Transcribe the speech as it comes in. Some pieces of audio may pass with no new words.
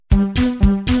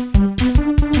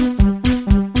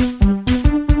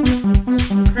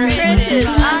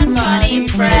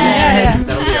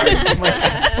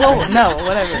No,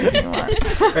 whatever you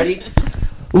want. Ready?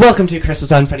 Welcome to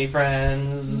Chris's Unfunny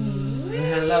Friends.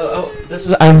 Hello.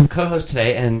 Oh, I'm co-host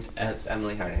today, and it's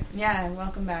Emily Harding. Yeah,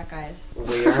 welcome back, guys.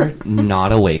 We are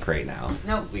not awake right now.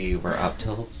 Nope. We were up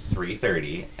till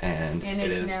 3:30, and it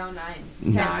it's is now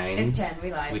 9. It's 10.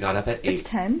 We lied. We got up at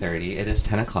 8:30. It is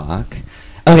 10 o'clock.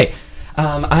 Okay,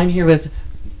 I'm here with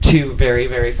two very,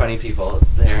 very funny people.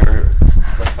 They're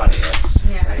the funniest.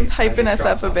 Yeah. Right? Hyping us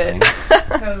up a bit.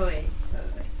 Totally.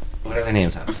 What are their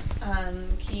names?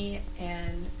 Key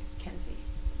and Kenzie.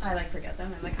 I forget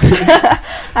them. I'm like,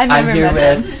 I never I'm here met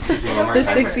them. with excuse me, one more The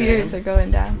time. 6 years are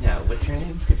going down. Yeah, what's your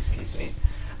name? Excuse me.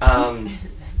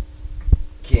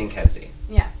 Kee and Kenzie.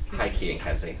 yeah. Hi, Kee and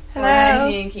Kenzie. Or Hello.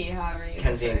 Kenzie and Key, however you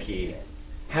Kenzie and prefer to Key. do it.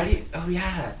 How do you? Oh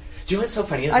yeah. Do you know what's so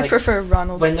funny? Is I prefer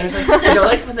Ronald. when there's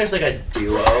when there's a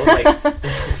duo.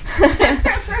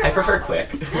 I prefer quick.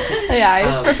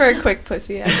 Yeah, I prefer quick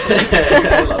pussy, actually.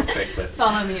 I love quick pussy.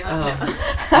 Follow me on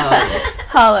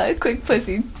Holla, quick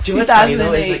pussy. Do you know what's funny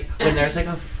though 2008. is when there's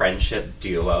a friendship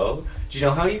duo? Do you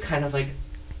know how you kind of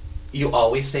you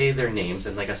always say their names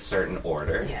in a certain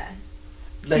order? Yeah.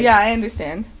 Yeah, I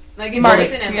understand. Like it's Marty,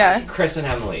 Chris and Emily. yeah. Chris and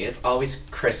Emily. It's always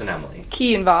Chris and Emily.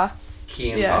 Key and Va.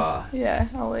 Key and Yeah, Ba. yeah,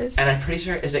 always. And I'm pretty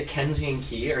sure, is it Kenzie and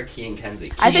Key or Key and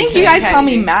Kenzie? I Key think and you guys Kenzie. call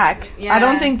me Mac. Yeah. I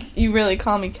don't think you really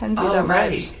call me Kenzie Oh, that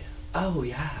right. much. Oh,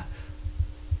 yeah.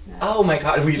 Oh my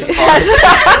god, we just we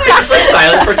just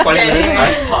silent for 20 minutes,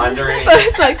 us pondering So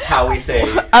it's like, how we say.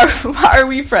 are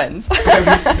we friends?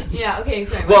 Yeah, okay,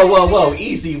 sorry. Whoa,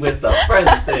 easy with the friend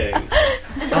thing.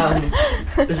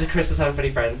 This is Chris's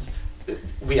Unfunny Friends.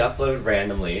 We upload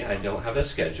randomly. I don't have a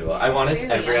schedule. I wanted Really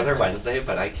every other unfunny. Wednesday,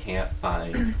 but I can't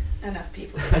find. Enough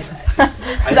people do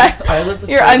that. I live the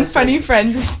Your furthest unfunny away.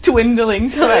 friends is dwindling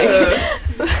to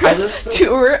I live so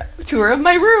tour of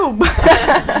my room.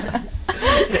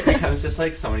 It becomes just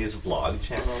somebody's vlog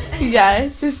channel. Yeah,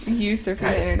 just usurping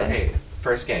the Guys, internet. okay,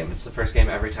 first game. It's the first game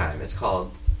every time. It's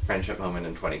called Friendship Moment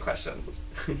in 20 Questions.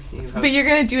 But you're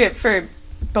gonna do it for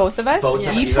both of us? both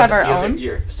Yeah. of Each you have our you own?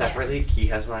 You're separately. Key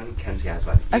has one. Kenzie has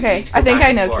one. You Okay, each go I think back I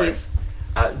and know forth. Keys.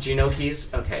 Do you know Keys?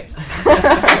 Okay.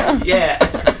 Yeah.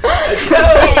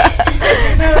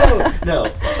 No.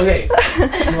 Okay.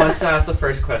 Who wants to ask the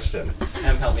first question?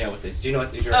 Help me out with this. Do you know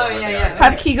what these are? Oh, yeah.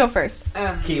 Have Key go first.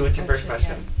 Key, what's your first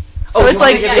question? So Oh, it's you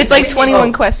want me to it's give you- like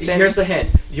 21 questions. Here's the hint.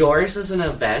 Yours is an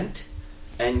event,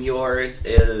 and yours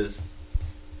is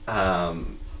A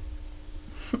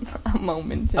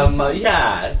moment.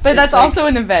 yeah. But it's that's also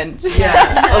an event.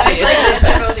 Yeah. Okay, it's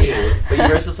an It's event too, but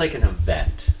yours is like an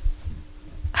event.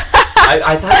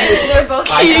 I thought They're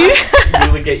both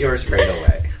you would get yours right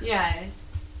away. Yeah.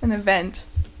 An event.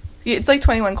 It's like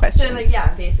 21 So, questions.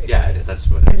 basically. Yeah, it is. That's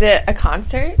what it Is is. it a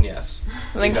concert? Yes.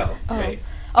 Like- Go. Oh. Wait.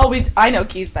 Oh, I know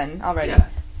Keys then already. Yeah.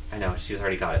 I know. She's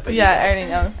already got it. But Yeah, I you already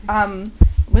know.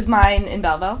 Was mine in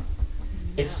Belleville?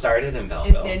 It started in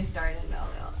Belleville. It did start in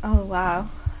Belleville. Oh, wow.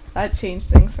 That changed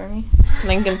things for me.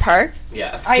 Lincoln Park?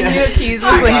 Yeah. I knew Keys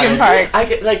was I got Lincoln it.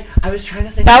 Park. I was trying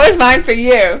to think. That was mine for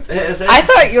you. Is it? I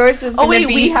thought yours was Oh, going wait, to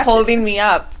we be have to- holding me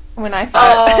up when I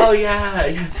thought. Oh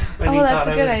yeah. When Oh, you that's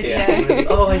thought a good I was idea. dancing with you.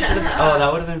 Oh, I should have. Oh,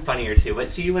 that would have been funnier too.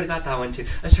 But see, you would have got that one too.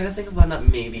 I was trying to think of one that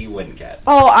maybe you wouldn't get.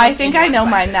 Oh, I think I know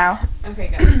mine now.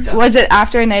 Okay, good. Done. Was it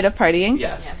after a night of partying?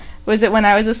 Yes. Yes. Was it when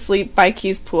I was asleep by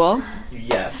Keys Pool?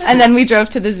 Yes. And then we drove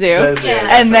to the zoo? That's it. Yeah.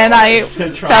 And then I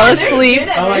Trying. fell asleep.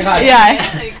 Oh my god.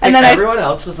 Yeah. And then everyone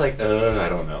else was like, I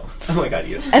don't know. Oh my god,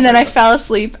 you. And then I fell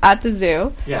asleep at the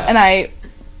zoo. Yeah. And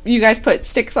you guys put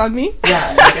sticks on me.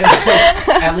 Yeah.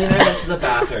 Emily and I went to the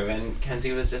bathroom, and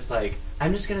Kenzie was just like,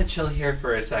 "I'm just gonna chill here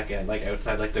for a second,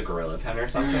 outside the gorilla pen or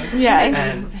something." Yeah.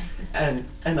 And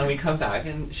then we come back,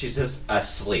 and she's just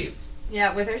asleep.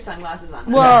 Yeah, with her sunglasses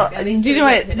on. Well, At do least you know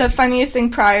it what? was The funniest thing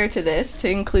prior to this, to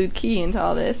include Key into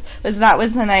all this, was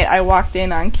the night I walked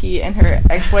in on Key and her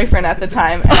ex-boyfriend at the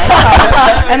time,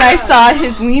 and I saw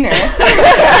his wiener.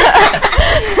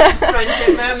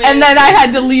 friendship moment. And then I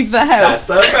had to leave the house. That's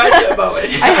the friendship moment.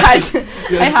 I had to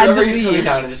Coming leave.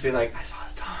 down and just being like, I saw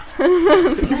his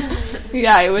tongue.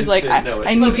 Yeah, it was You like, didn't know what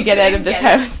I you need were to get out of this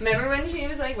house. Remember when she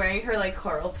was wearing her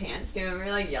coral pants? Do you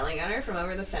remember yelling at her from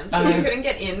over the fence? Uh-huh. You couldn't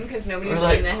get in because nobody We're was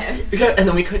like- in the house. Yeah, and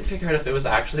then we couldn't figure out if it was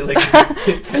actually We're like,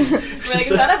 is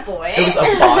that a boy? It was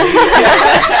a body.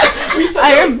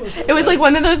 It was like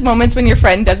one of those moments when your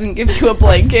friend doesn't give you a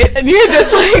blanket and you're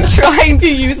just trying to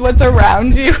use what's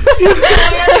around you.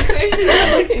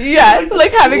 Yeah,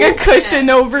 like having a cushion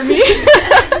over me.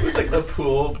 It was like the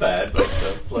pool bed with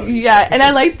the floating. Yeah, and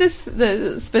I like the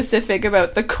specific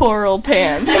about the coral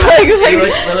pants.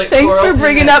 We're like Thanks coral for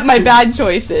bringing pants. up my bad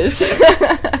choices.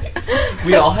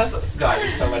 We all have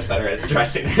gotten so much better at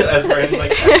dressing as we're in,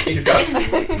 like, he's got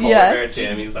polar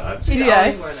jammies on. She's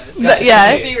always worn those.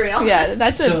 Yeah. Be real. Yeah,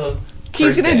 that's it. So, Kee's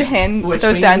first gonna game. hand Which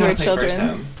those one down you to her wanna play first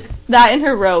children. time? That in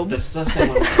her robe. This is the same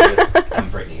one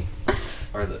with Brittany.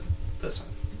 Or this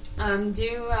one.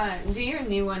 Do your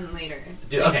new one later.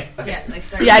 Okay. Yeah, like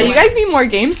start. Yeah, with you one. guys need more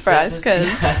games for us because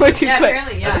we're too Yeah, quick.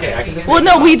 apparently, yeah. That's okay, I can just Well,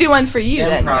 no, we do one for you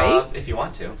then, right? Improv, if you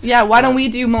want to. Yeah, why don't we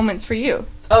do moments for you?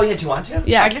 Oh, yeah, do you want to?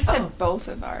 Yeah. I just said both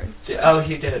of ours. Oh,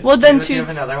 he did. Well, then do you have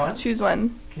choose another one? Choose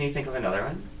one. Can you think of another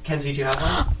one? Kenzie, do you have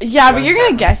one? Yeah, but Wanna you're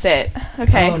gonna start? guess it.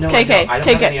 Okay. Oh, no, Okay. I don't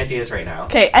have any Okay. ideas right now.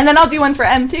 Okay, and then I'll do one for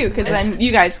M too, because It's- then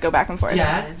you guys go back and forth.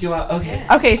 Yeah? Do you want... Okay.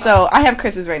 Okay, so I have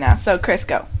Chris's right now. So Chris,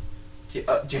 go. Do you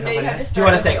No, have you one? have to Do you start want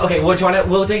to with think? one. Okay, well, do you want to...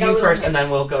 We'll do Go you with first, him. and then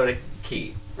we'll go to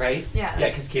Kee, right? Yeah. Yeah,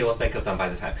 because Kee will think of them by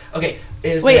the time. Okay,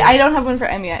 Wait, I don't have one for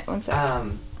M yet. One sec.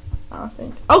 I'll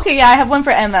think. Okay, yeah, I have one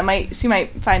for M. She might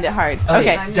find it hard.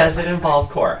 Okay. Does it involve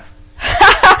Cora?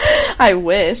 I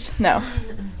wish. No.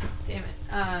 Damn it.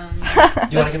 Do you want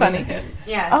That's to give us a funny. hint?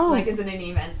 Yeah. Oh. Like, is it an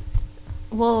event?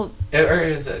 Well, Or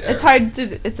is it... it's hard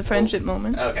to. It's a friendship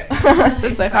moment. Okay.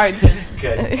 It's like hard.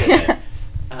 Good.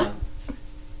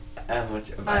 What's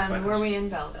your Were we in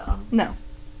Belleville? No.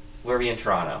 Were we in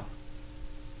Toronto?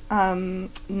 No.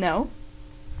 Oh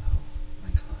my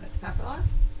god. Buffalo?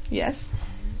 Yes.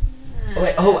 Oh,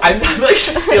 wait, I'm like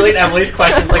stealing Emily's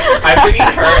questions. Like I'm thinking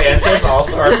her answers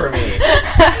also are for me.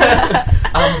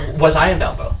 Was I in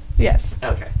Belleville? Yes.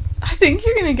 Okay. I think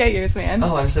you're gonna get yours, man.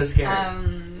 Oh, I'm so scared.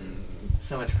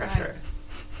 So much pressure.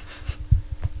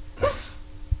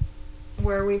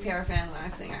 Were we paraffin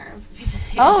waxing our...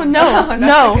 Oh no, that's a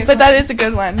no, good but that one. is a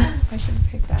good one. I should have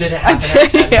picked that. Did it I happen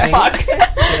at did, yeah. MJ's? Did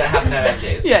it happen at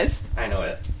MJ's? Yes. I know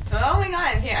it. Oh my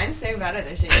god, okay, I'm so bad at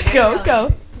this shit. Go.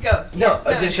 Go. No,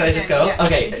 should I just go? Yeah.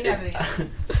 Okay. You have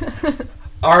the-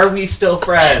 Are we still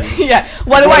friends? Yeah.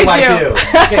 What do I do?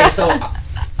 Okay, so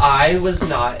I was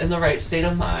not in the right state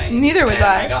of mind. Neither was and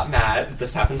I. I got mad.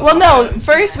 This happens. Well, no. often.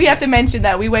 First, we have to mention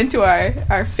that we went to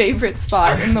our favorite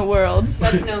spot in the world.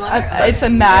 That's no longer... It's a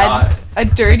Not-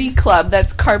 dirty club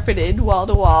that's carpeted wall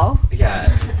to wall.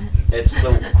 Yeah, it's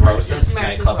the grossest March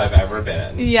nightclub as I've well. ever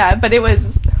been in. Yeah, but it was a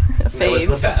It was fave.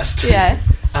 the best. Yeah.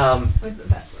 was the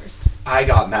best worst. I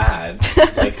got mad.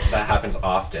 Like, that happens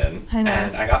often. I know.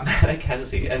 And I got mad at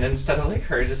Kenzie. And instead of, like,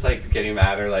 her just, like, getting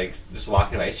mad or, like, just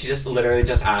walking away, she just literally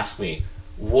just asked me,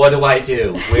 what do I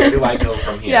do? Where do I go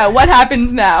from here? Yeah, what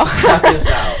happens now? What happens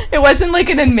now? It wasn't like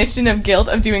an admission of guilt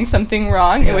of doing something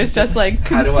wrong. Yeah, it was just like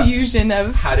how do I- confusion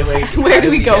of How do I... Where how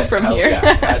do we go get from help? here?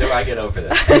 Yeah, how do I get over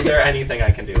this? Is there anything I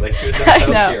can do? Like, she was just I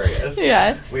so know. furious.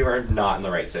 Yeah. We were not in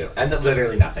the right state. And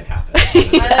literally nothing happened.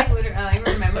 I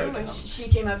remember So when dumb. she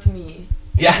came up to me.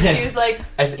 Yeah. She was like,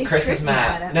 "Is Chris Chris is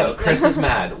mad mad. at No, me?" Chris is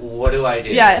mad. What do I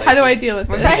do? Yeah, Like, how do I deal with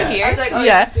Was this? that Yeah. here? I was like, oh,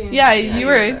 Yeah, just being- yeah, Yeah, you you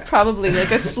were were there. probably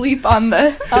like asleep on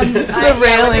the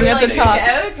railing we at the like,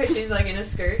 top. because she's like in a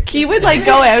skirt. He would like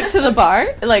go out to the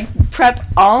bar, like prep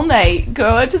all night,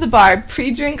 go out to the bar,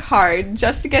 pre-drink hard,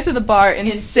 just to get to the bar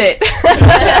and sit.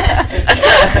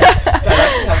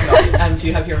 Do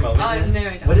you have your moment? Oh, yet? no,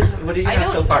 I don't. What do you I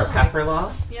have don't so far? know. Pepper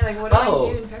law? Yeah, like what do Oh.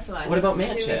 I do in Pepperland? What about Do we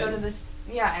Mansion? go to this?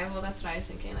 Yeah, well, that's what I was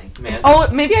thinking. Like, Man. Oh,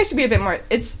 maybe I should be a bit more.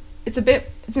 It's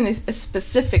a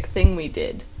specific thing we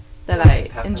did that I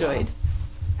Pepper enjoyed.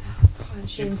 God,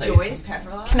 she You enjoys play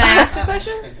Pepperland. Can I ask a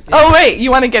question? Oh wait, you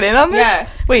want to get in on this? Yeah.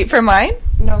 Wait for mine.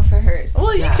 No, for hers.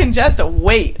 Well, Yeah. you can just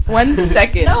wait 1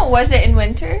 second. No, was it in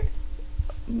winter?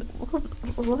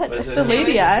 What? Was it The in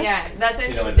lady asked. Yeah, that's what I was You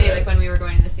know going to what say. it Like is. when we were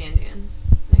going to the sand dunes.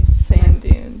 Like, Sand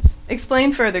dunes.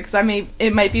 Explain further, because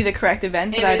it might be the correct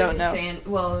event, but I don't know.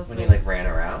 Well, When you like ran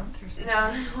around? no,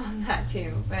 well, that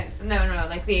too, but no,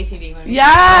 like the ATV one.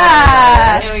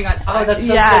 Yeah! And we got stuck. Oh, that's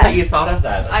so Yeah. cool that you thought of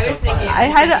that. That's I was so fun. thinking- I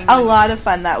had thinking a when- lot of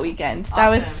fun that weekend. That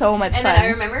was Awesome. so much and fun. then I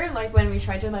remember like when we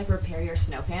tried to like repair your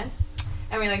snow pants,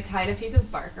 and we like tied a piece of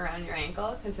bark around your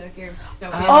ankle because like your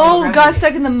snow pants. Oh, were got rubbing.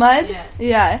 stuck in the mud?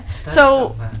 Yeah. That's So, so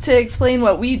fun. to explain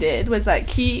what we did was that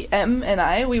Kee, M, and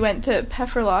I, we went to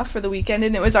Pefferlaw for the weekend,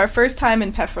 and it was our first time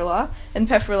in Pefferlaw. And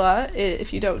Pefferlaw,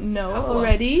 if you don't know Pefferlaw.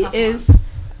 already, Pefferlaw. is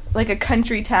like a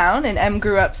country town, and M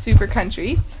grew up super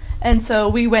country. And so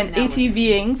we went Now we're-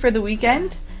 ATVing for the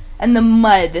weekend, and the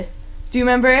mud. Do you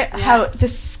remember how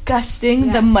disgusting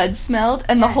Yeah. the mud smelled?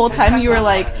 And the Yeah, whole that's time you were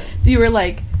like,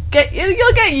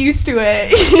 you'll get used to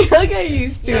it. You'll get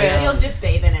used to Yeah, it. you'll just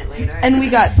bathe in it later. And we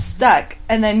got stuck,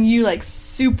 and then you like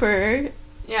super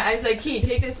Yeah, I was like, Kee,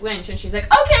 take this winch. And she's like,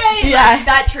 okay! Yeah. Like,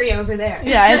 that tree over there.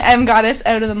 Yeah, and Em got us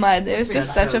out of the mud. It was That's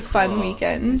just pretty such a fun cool. It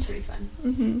weekend. was pretty fun.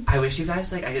 Mm-hmm. I wish you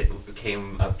guys, like, I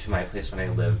came up to my place when I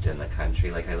lived in the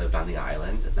country. Like, I lived on the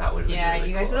island. That would have been Yeah, really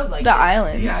you guys cool. would have liked The it.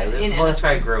 island. Yeah, I lived, In well, that's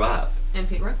where I grew up. In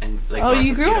Peterborough? And, like, Oh, north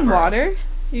you of grew on Peterborough. water?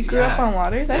 You grew up Yeah. on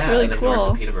water? That's Yeah, really like north cool.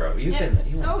 of Peterborough. You've Yeah. been,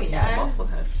 you Oh, went, yeah. Musselhead.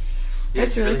 Yeah, That's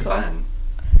it's really really cool. fun.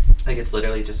 Like, it's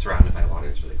literally just surrounded by water.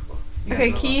 It's really cool. You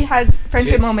Okay, guys will Kee love has it.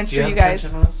 friendship Do moments do you for you have guys.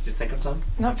 friendship moments? Do you think of some?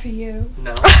 Not for you.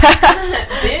 No. No, Because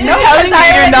telling I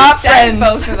you you're already not said friends.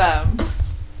 both of them.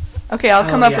 Okay, I'll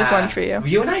come Oh, up with yeah. one for you.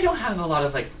 You and I don't have a lot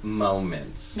of, like,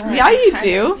 moments. No, Yeah, just you kind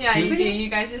do. of- Yeah, Do you we? do. You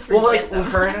guys just Well, forget like,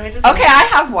 them. her and I just... Okay, I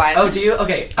have one. Oh, do you?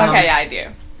 Okay. Okay, yeah, I do.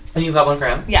 And you got one for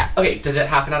him? Yeah. Okay, did it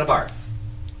happen at a bar?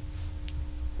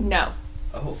 No.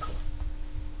 Oh,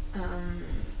 cool.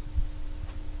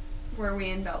 Were we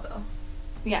in Belleville?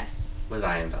 Yes. Was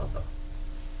I in Belleville?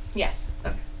 Yes.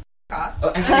 Off.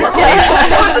 Oh,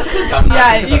 I think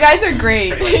Yeah, you guys are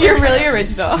great. Pretty much. You're really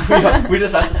original. We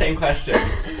just asked the same question.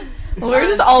 Well, we're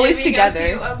just always Did we go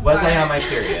together. to a Was I bar? on my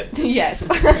period? Yes.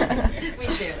 We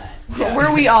share that. Yeah.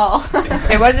 Were we all?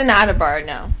 It wasn't at a bar,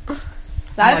 no.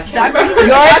 That can't brings remember.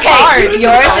 that's hard. Yours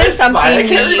I is was fine. I something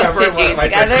can't we used to remember do what my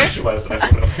together. first question was, and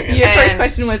I don't know. Your first And-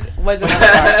 question was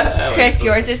another Chris,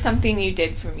 yours is something you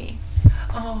did for me.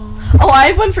 Oh, I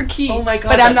have one for Kee. Oh my god,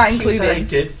 but I'm not that's cute that I included.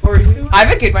 did for you. I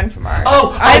have a good one for Mark.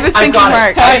 Oh, I was I've thinking got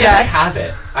Mark. It. I Oh, think yeah. I have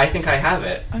it. I think I have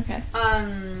it. Okay.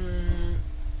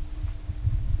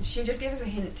 She just gave us a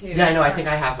hint too. Yeah, I know. I think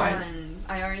I have mine.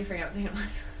 I already forgot what the hint was.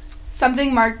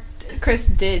 Something Chris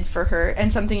did for her,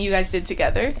 and something you guys did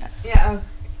together. Yeah,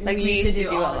 Like, we used to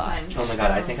do all a the lot. time. Oh my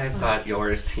god, I think I've got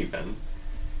yours even.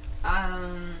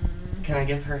 Can I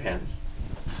give her hints?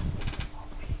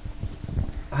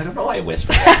 I don't know why I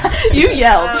whispered that. You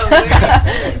yelled.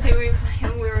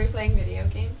 Were we playing video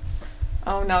games?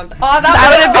 Oh, no. Oh,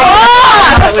 That would have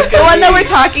been. That was The gonna one that be- we're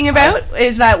talking about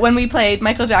is that when we played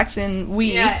Michael Jackson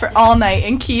Wii Yeah. for all night,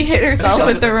 and Kee hit herself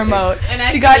with the remote. And I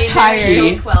She got stayed there tired.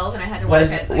 until 12, and I had to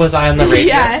work at, like, Was I on the radio?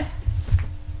 Yeah.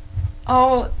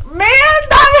 Oh, man,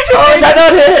 that would Oh, is that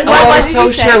not it? What Oh, I was was did so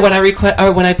you say? sure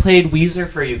when I played Weezer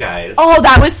for you guys. Oh,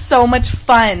 that was so much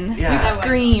fun. Yeah. We That was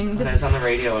screamed. When I was on the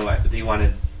radio, you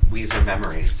wanted Weezer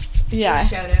memories. Yeah.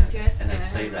 shout out to us. And I yeah,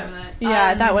 played remember that.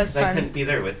 Yeah, that was 'Cause I fun. couldn't be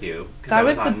there with you. 'cause That I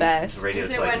was the on best. the radio Is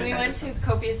it till, like, when we midnight went or to something.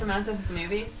 copious amounts of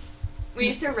movies? We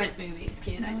used to rent movies,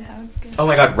 Kee and I did. That was good. Oh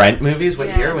my god, rent movies? What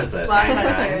Yeah. year was this? Blockbuster.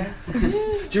 99? Do you They're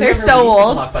remember so we used to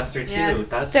old. Blockbuster too. Yeah.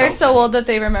 That's They're so funny. old that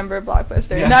they remember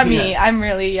Blockbuster. Yeah, Not me. yeah. I'm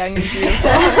really young and beautiful.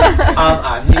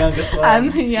 I'm the youngest one. I'm the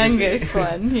Excuse me. youngest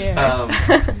one here.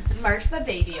 Mark's the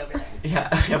baby over there. Yeah,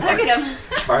 Look at him.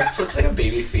 Mark looks like a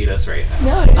baby fetus right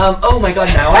now. No. Oh my god,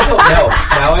 now I don't know.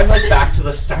 Now I'm like back to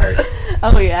the start.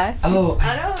 Oh yeah. Oh,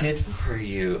 I I don't- did for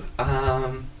you.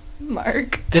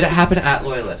 Mark. Did it happen at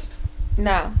Loyalist?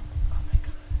 No.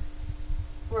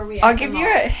 Were we at I'll the give mall? you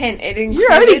a hint. It included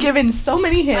You're already given so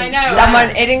many hints. I know.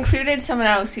 someone. It included someone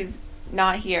else who's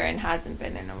not here and hasn't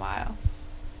been in a while.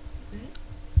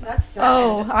 That's sad.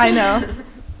 Oh, I know.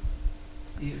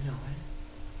 You know it.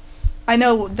 I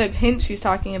know the hint she's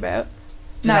talking about.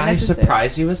 Did Not I necessarily.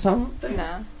 surprise you with something?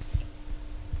 No.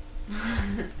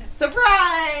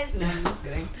 Surprise! No, I'm just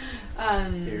kidding.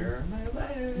 Here are my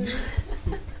letters.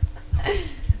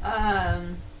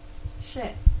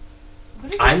 Shit.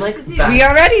 What did I'm we like used to do? back- We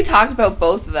already talked about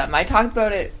both of them. I talked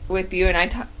about it with you,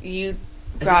 and you Is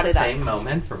brought it it the up. same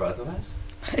moment for both of us?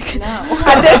 No.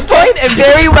 At this point, it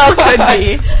very well could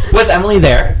be. Was Emily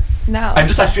there? No. I'm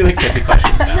just asking like 50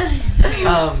 questions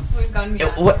now. We've gone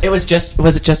beyond. It was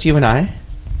it just you and I?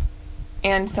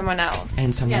 And someone else.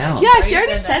 And someone Yeah. else? Yeah, Oh, she you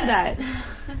already said said that. that.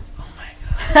 Oh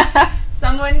my god.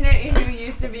 Someone who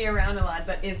used to be around a lot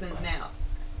but isn't now.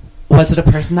 Was it a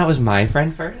person that was my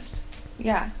friend first?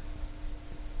 Yeah.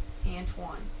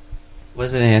 Antoine.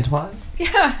 Was it Antoine?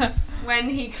 Yeah. When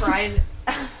he cried.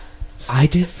 I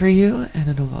did for you, and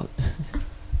it will.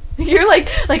 You're like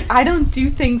I don't do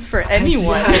things for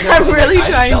anyone. Yeah, I know, I'm really I'm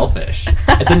trying. selfish.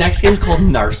 The next game's called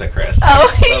NarciCriss.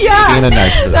 Oh So yeah, being a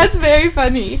narcissist. that's very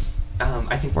funny.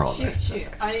 I think we're all Shoot.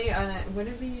 narcissists. What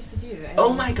did we used to do? I Oh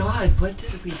don't my know. god, what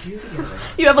did we do together?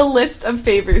 You have a list of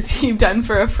favors you've done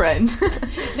for a friend.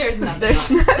 There's nothing. There's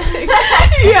nothing.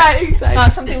 Yeah, It's exactly.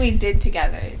 not something we did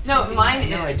together. It's No, something mine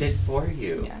No, is. I did for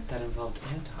you. Yeah. That involved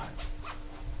Anton.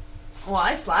 Well,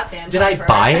 I slapped Antoine. Did I for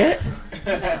buy it?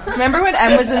 it? Remember when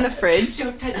Em was in the fridge?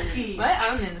 What?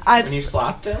 I'm in. When you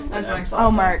slapped him? That's When Mark. Em slapped Oh,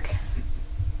 him? Mark.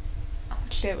 Oh,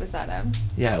 shit, was that him?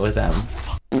 Yeah, it was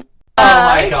Oh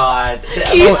my god.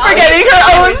 Kee's forgetting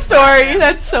her own story.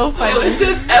 That's so Oh, funny. it's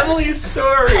just Emily's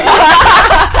story.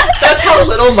 That's how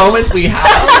little moments we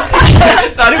have.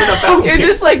 It's not even about You're me.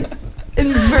 just like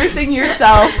immersing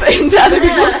yourself into other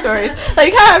people's stories.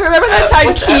 Like, hi, remember that time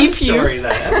What's Kee Em's story puked?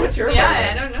 then? What's your Yeah, moment?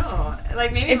 I don't know.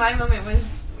 Like maybe It's- my moment was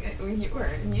when you were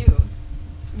you.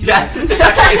 Yeah, it's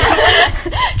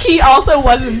actually... Kee also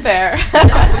wasn't there.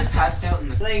 I was passed out in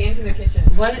the... Like into the kitchen.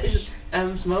 What is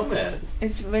Em's moment?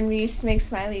 It's when we used to make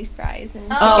smiley fries and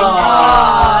chicken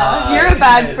Aw. You're a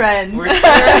bad Yes. friend. We're-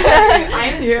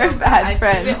 I'm You're so a bad I-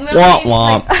 friend. Literally,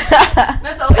 Womp like,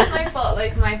 that's always my fault,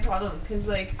 like my problem, because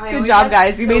like I Good always job, have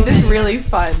guys. You so made this many- really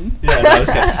fun. Yeah, that was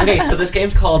good. Okay, so this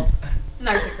game's called...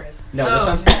 NarciCriss. No, Oh, this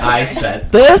one's... sorry. I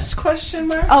said this question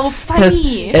mark? Oh, 'Cause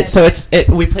funny.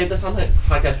 we played this on the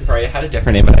podcast before. It had a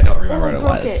different name, but I don't remember Oh, what it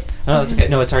broke was. it. No, it's okay.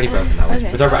 No, it's already broken. That one. Okay.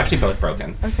 But they're actually both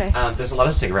broken. Okay. There's a lot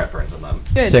of cigarette burns on them.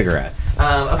 Good. Cigarette.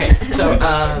 Okay, so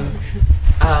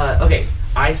okay,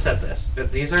 I said this.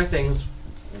 But these are things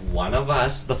one of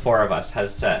us, the four of us,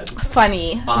 has said.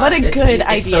 Funny. on- What a it's- good it's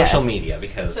idea. social media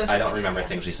because Social I don't media, remember yeah.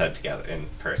 things we said together in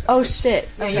person. Oh, shit.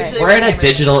 Yeah, Okay. usually- We're in a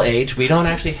digital age. We don't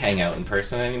actually hang out in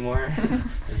person anymore.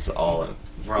 It's all.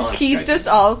 We're all. on He's Skype. just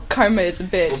all karma is a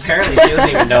Well, bitch. apparently she doesn't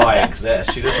even know I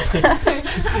exist. She just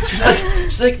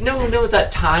she's like no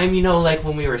that time like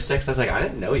when we were 6. I was like I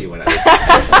didn't know you when I was 6.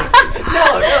 I was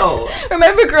like, no.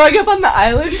 Remember growing up on the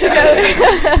island together?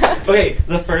 Okay,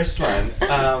 the first one.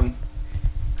 I'm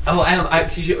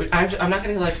not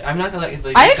gonna let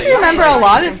you. I actually say- remember Yeah, a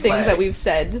lot you of can things play. that we've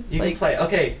said. You like, can play.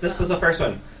 Okay, this was the first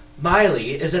one.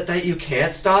 Miley, is it that you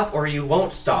can't stop or you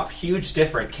won't stop? Huge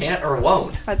different. Can't or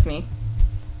won't. That's me.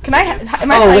 Can I?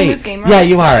 Am I Oh, playing wait. this game wrong? Yeah,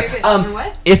 you are. You're good.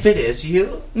 What? If it is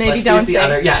you, Maybe let's see don't if the say.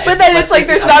 other. Yeah, but if- then let's it's see like if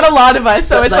there's the not other- a lot of us,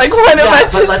 so But it's like let's- one of yeah,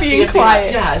 us but is let's see being if the-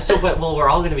 quiet. Yeah, so we're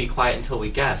all going to be quiet until we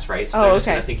guess, right? So Oh, they're just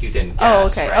okay. going to think you didn't Oh,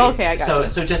 guess, okay. right? Oh, okay, I gotcha.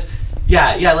 So just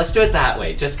yeah, let's do it that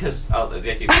way, just because you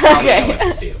probably Okay. know if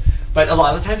it's you. But a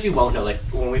lot of the times you won't know. Like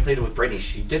when we played it with Brittany,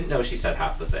 she didn't know she said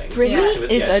half the things. Brittany Yeah. She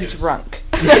was- is yeah, a she was- drunk.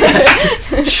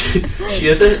 she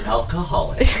is an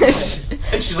alcoholic, and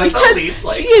she's like the least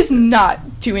like. she is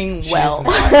not doing She's well.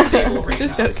 not stable right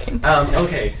Just now. joking.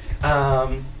 Okay.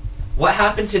 What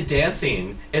happened to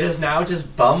dancing? It is now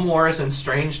just bum wars and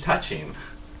strange touching.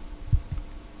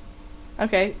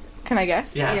 Okay, can I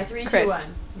guess? Yeah. Yeah, 3, 2, Chris. 1.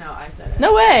 No, I said it.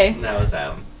 No way. That was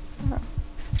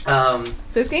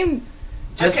This game.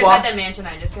 just Because walk, at the mansion,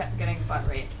 I just kept getting butt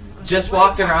raped. just What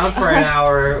walked is around for happening? an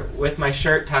hour with my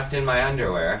shirt tucked in my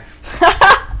underwear.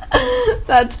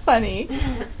 That's funny.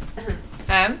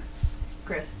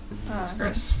 Chris.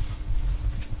 Chris.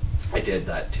 I did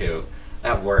that too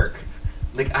at work.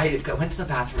 Like I went to the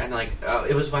bathroom and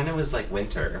it was when it was like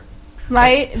winter.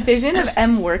 My vision of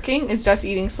M working is just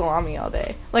eating salami all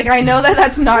day. Like, I know that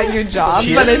that's not your job,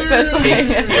 She but is it's just pink like...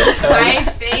 steel toes. My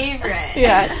favorite.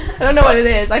 Yeah, I don't know what it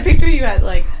is. I picture you at,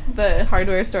 like, the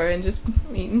hardware store and just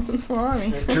eating some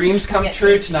salami. Dreams come Yeah.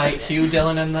 true tonight. Hugh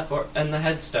Dillon and the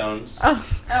Headstones. Oh,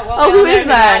 Oh, well, oh, we who all know is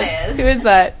that? Who is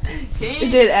that? Kee.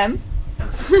 Is it M?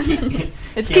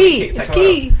 It's Kee, Kee. Kee, It's talk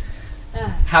Kee.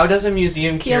 How does a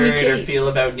museum Kee and curator Kee. feel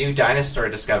about new dinosaur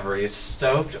discoveries?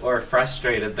 Stoked or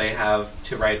frustrated they have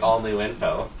to write all new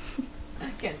info?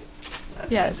 Good.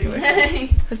 That's Yeah, Kenzie it's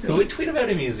Wiggins. That's Who me. would tweet about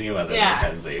a museum other Yeah.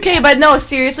 than Kenzie? Okay, but no,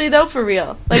 seriously though, for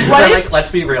real. Like, But, what if...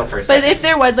 let's be real for a But second. if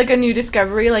there was, like, a new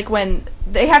discovery, like, when...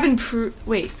 They haven't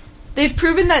they've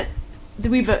proven that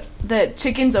that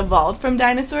chickens evolved from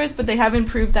dinosaurs, but they haven't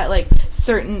proved that, like,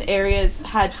 certain areas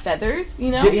had feathers, you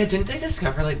know? Didn't they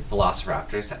discover like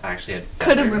velociraptors that actually had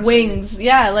Could feathers? have wings.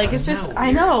 Yeah, like, it's Isn't just... that I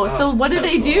weird? know. Oh, So what so do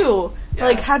they cool. do? Yeah.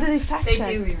 Like, how do they fact They check?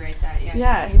 do rewrite that, yeah.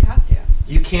 Yeah. You'd have to.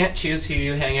 You can't choose who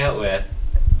you hang out with.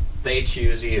 They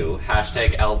choose you.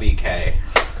 Hashtag LBK.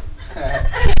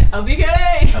 LBK!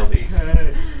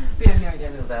 LBK. We have no idea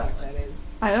what that is.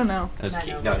 I don't know. That was I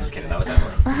Kee. know. No, just kidding. That was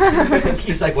Emily.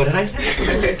 He's like, what did I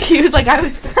say? He was like, I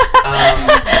was...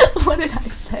 Um, what did I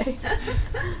say?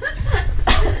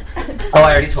 Oh,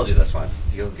 I already told you this one.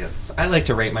 You'll get this. I like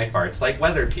to rate my farts like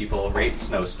weather people rate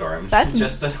snowstorms. That's-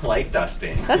 just a light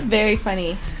dusting. That's very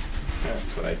funny.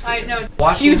 That's what I tweeted. I know.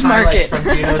 Watching Huge highlights market.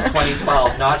 from Juno's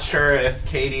 2012. Not sure if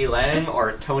Katie Lang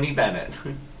or Tony Bennett.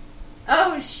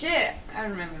 Oh, shit. I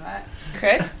remember that.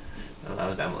 Chris? No, that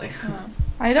was Emily.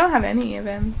 I don't have any of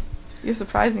them. You're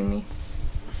surprising me.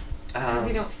 Because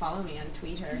you don't follow me on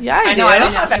Twitter. Yeah, I, I know, do. I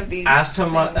don't have any of these. Asked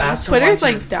him Twitter's, once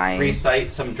like, to dying.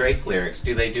 recite some Drake lyrics.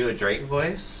 Do they do a Drake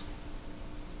voice?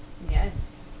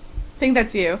 Yes. I think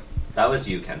that's you. That was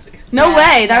you, Kenzie. No Yeah,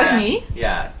 way, that yeah. was me?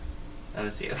 Yeah, that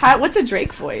was you. What's a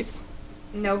Drake voice?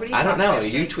 Nobody. I don't know.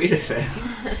 talks You about tweeted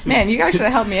it. Man, you guys should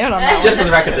have helped me out on that Just for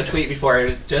one. the record, the tweet before it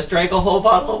was just drank a whole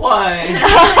bottle of wine.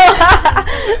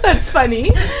 That's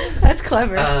funny. That's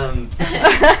clever.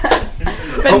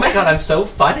 Oh my god, I'm so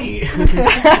funny. Yay.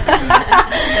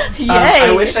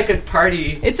 I wish I could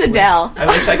party. It's Adele. I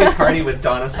wish I could party with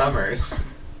Donna Summers.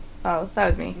 Oh, that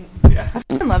was me. Yeah, I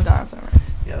fucking love Donna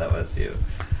Summers. yeah, that was you.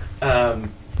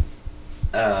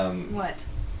 What?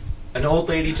 An old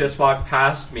lady just walked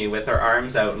past me with her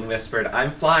arms out and whispered,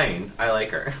 "I'm flying. I like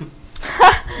her."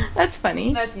 That's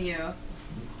funny. That's you.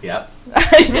 Yep.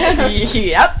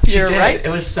 Yep, She you're did. right. It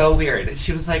was so weird.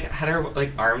 She was like, had her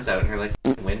like arms out and her like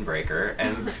windbreaker,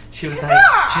 and she was like,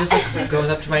 she just like goes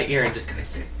up to my ear and just kind of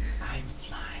said, "I'm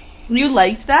flying." You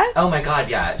liked that? Oh my god,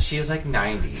 yeah. She was like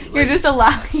 90. Like, You're just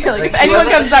allowing. You're like, like, if she anyone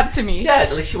wasn't- comes up to me. yeah,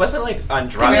 like she wasn't like on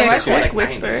drugs. Give me a but she was quick like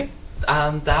whisper.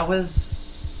 90. That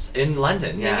was in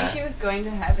London. Yeah. Maybe she was going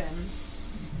to heaven.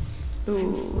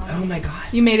 Ooh. Oh my god.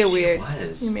 You made it She weird.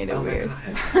 was. You made it Oh my weird.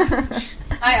 God.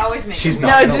 I always make. She's it. not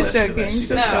No, gonna just listen to this. joking, She just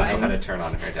does not know joking. how to turn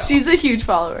on her dial. She's a huge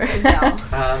follower. Adele.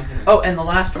 Oh, and the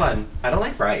last one. I don't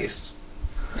like rice.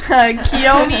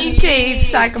 Kiyomi Kate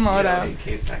Sakamoto.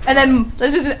 Kate Sakamoto. And then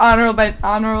this is an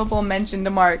honorable mention to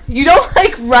Mark. You don't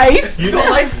like rice? You don't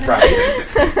like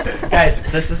rice? Guys,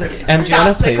 this is a game. Do you want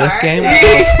Stops to play the this car.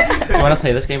 game? Do you want to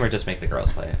play this game or just make the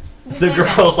girls play it? Just The make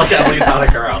them. girls, like Emily's not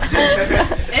a girl.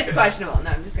 It's questionable.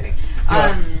 No, I'm just kidding.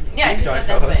 want- Yeah, just Do you let want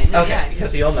them to play. go? Okay, Yeah, because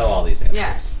just, you'll know all these answers.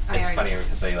 Yeah, I It's already- funnier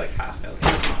because they like half know the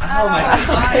answers. Oh my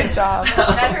god. Good job.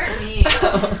 that hurt me.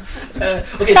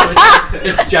 Okay, so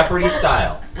it's Jeopardy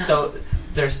style. So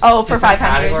there's Oh, for different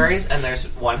 500. categories, and there's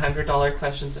 $100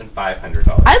 questions and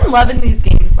 $500. I'm loving these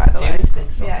games, by the Do way. you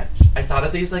think so Yeah. much? I thought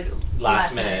of these like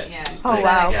last minute. Yeah. Oh, Like,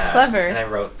 wow. yeah, Clever. And I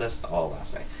wrote this all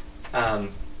last night.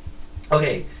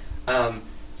 Okay,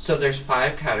 so there's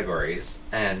 5 categories,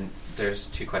 and there's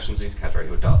 2 questions in each category,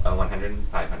 100 and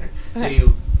 500. So Okay.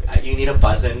 you need a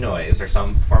buzz-in noise or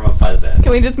some form of buzz-in.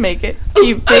 Can we just make it?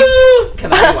 Key, Can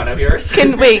that be one of yours?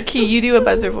 wait, Key, you do a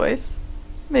buzzer voice.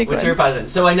 Make What's one. your buzz-in?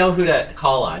 So I know who to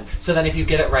call on. So then if you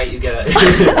get it right, you get a...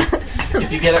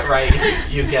 if you get it right,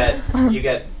 you get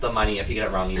the money. If you get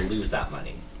it wrong, you lose that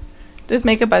money. Just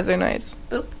make a buzzer noise.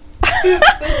 Boop.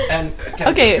 And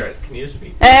Okay. yours. Can you just be...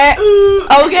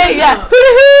 Okay, yeah.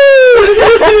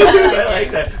 I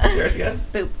like that. What's yours again?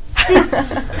 Boop.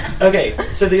 Okay,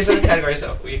 so these are the categories.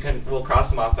 So we'll cross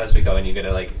them off as we go, and you get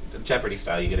a Jeopardy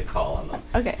style. You get a call on them.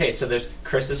 Okay. Okay, so there's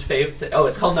Chris's fave.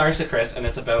 It's called NarciCriss, and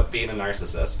it's about being a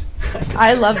narcissist.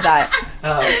 I love that.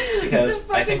 Because What the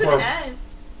fuck I think is we're an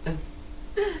S?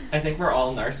 I think we're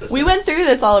all narcissists. We went through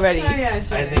this already. Oh yeah,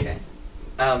 sure. I think. Okay.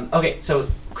 Okay, so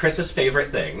Chris's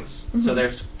favorite things. So Mhm.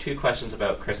 there's 2 questions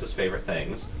about Chris's favorite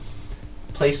things.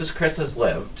 Places Chris has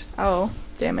lived. Oh,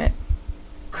 damn it.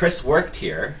 Chris worked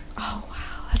here. Oh, wow.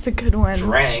 That's a good one.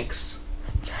 Dranks.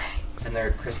 Drinks. And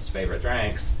they're Chris's favorite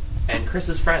drinks. And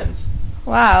Chris's friends.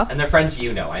 Wow. And they're friends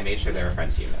you know. I made sure they were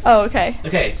friends you know. Oh, okay.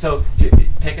 Okay, so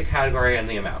pick a category and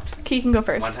the amount. Key can go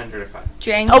first. 100 or 5.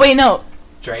 Drinks. Oh, wait, no.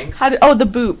 Drinks. The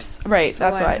boops. Right,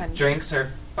 that's why. 100. Drinks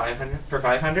are 500 for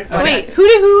 500. Oh, wait,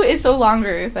 who is so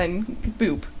longer than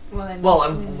boop? Well, then.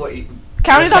 Well,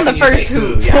 Counted on the second you first say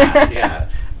who. Yeah, yeah.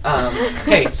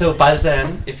 Okay, so buzz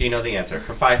in if you know the answer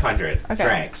for 500 Okay.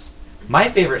 drinks. My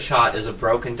favorite shot is a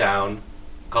broken down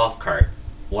golf cart.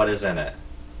 What is in it?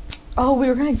 Oh, we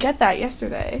were going to get that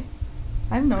yesterday.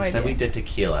 I have no idea. Said we did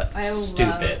tequila. I love-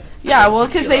 Stupid. Yeah, I well,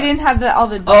 did because they tequila. didn't have all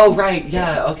the... Oh right,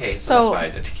 yeah. Okay, so So- that's why I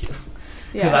did tequila.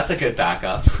 Because yeah. that's a good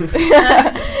backup.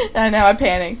 I know, I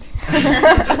panicked.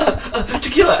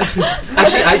 Tequila.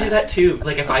 Actually, I do that too.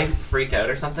 Like if I freak out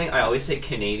or something, I always say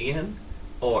Canadian,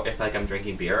 or if I'm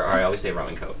drinking beer, or I always say rum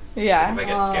and coke. If Yeah. I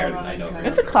get Oh, scared and rum I and don't coke.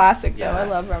 remember. It's a classic, though. Yeah. I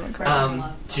love rum and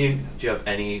coke. Do you have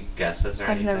any guesses or I've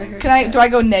anything? never heard Do I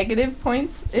go negative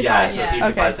points? Yeah, so if you Yeah.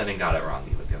 could buzz in and got it wrong,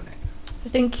 you would go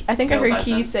next. I think I Go heard buzz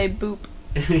Key in. say boop.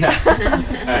 Yeah.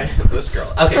 Alright, this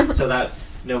girl. Okay, so that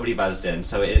nobody buzzed in.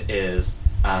 So it is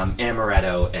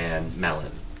amaretto and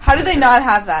melon. How do they not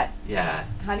have that? Yeah.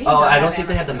 How do you? Oh, not I don't have think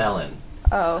they have the amaretto? melon.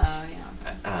 Oh.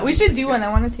 Yeah. We should do one. I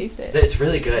want to taste it. It's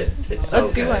really good. It's so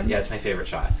Let's do good. one. Yeah, it's my favorite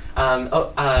shot.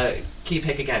 Key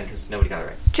pick again because nobody got it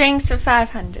right. Drinks for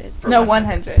 500. For No,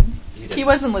 100. 100. You did. He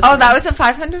wasn't listening. Oh, that was a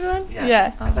 500 one? Yeah.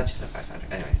 Yeah. I thought you said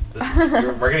 500.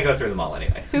 Anyway, we're gonna go through them all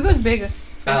anyway. Who goes big?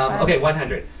 first time? Okay,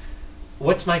 100.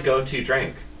 What's my go-to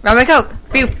drink? Rum and Coke. Rum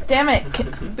Boop. and Damn it.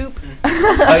 Boop.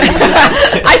 Oh, you did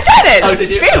that. I said it! Oh, did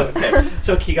you? Boop. Oh, okay.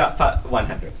 So Key got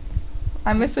 100.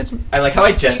 I'm going to switch. I like how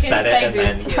I just You can said it say and boop,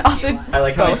 then too, if I'll you say- want. I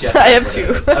like how I Both. just I said have what two. it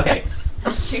was.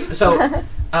 Okay. So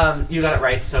You got it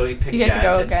right, so we pick You get to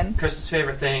go again. Chris's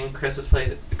favorite thing. Chris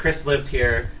lived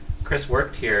here. Chris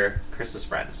worked here. Chris's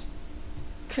friends.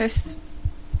 Chris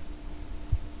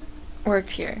worked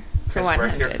here for Chris 100.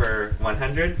 worked here for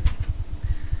 100. Do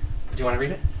you want to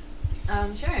read it?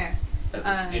 Sure.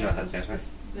 Do you know what that stands for?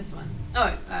 This one.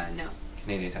 Oh, no.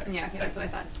 Canadian Tire. Yeah, okay, that's what I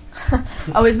thought.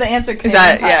 Oh, is the answer Is Canadian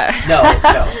that, Tire? yeah.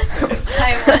 No.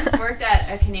 I once worked at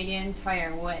a Canadian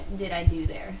Tire. What did I do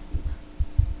there?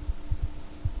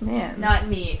 Man. Not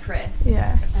me, Chris.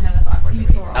 Yeah. I know that's awkward. Eat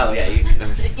salami. Oh yeah, you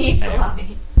can. Eat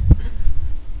salami.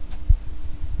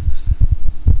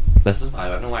 This is. I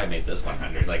don't know why I made this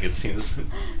 100. Like it seems.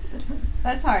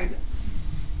 That's hard.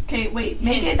 Okay, wait.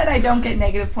 Make it that I don't get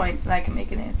negative points and I can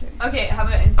make an answer. Okay, how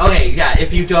about instead? Okay, yeah.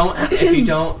 If you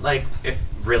don't like, if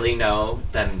really know,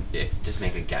 then just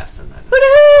make a guess and then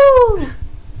Woo!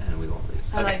 and we won't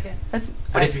lose. I like it. That's.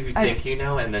 But if you think you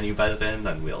know and then you buzz in,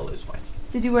 then we'll lose points.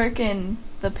 Did you work in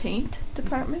the paint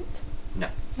department? No.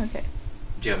 Okay.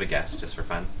 Do you have a guess just for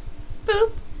fun?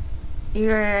 Boop.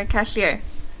 You're a cashier.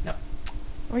 No.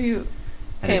 Were you?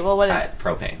 I Okay. did- Well, what is?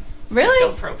 propane? Really?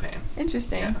 Filled propane.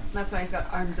 Interesting. Yeah. That's why he's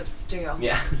got arms of steel.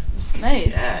 Yeah. Nice.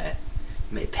 Yeah.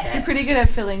 My pets. You're pretty good at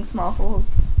filling small holes.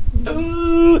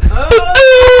 Ooh.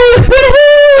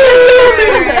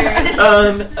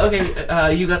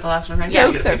 Okay, you got the last one right.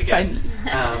 Jokes Yeah, are funny.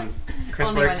 Chris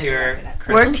Only worked when they here. worked it at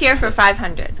Chris Worked here for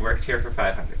 500. Worked here for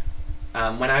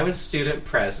 500. When I was student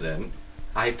president,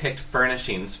 I picked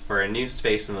furnishings for a new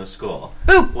space in the school.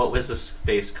 Boop. What was the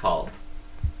space called?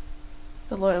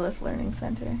 The Loyalist Learning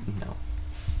Center. No.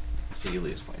 So you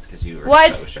lose points because you were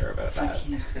What? so sure about that. Fuck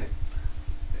you.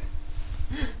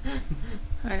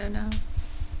 I don't know.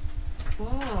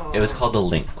 Oh. It was called the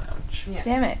Link Lounge. Yeah.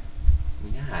 Damn it.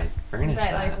 Yeah, I furnished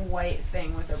That that. like white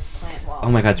thing with a plant wall.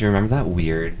 Oh my god, do you remember that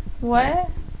weird What?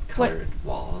 colored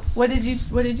walls? What did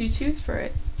you choose for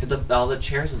it? All the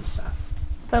chairs and stuff.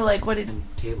 But like, what did? And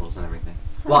tables and everything.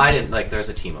 Well, I didn't, like, there's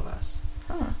a team of us.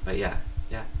 Huh. But yeah.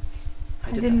 I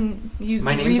I did didn't use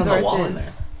My the name's resources. on the wall in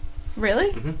there.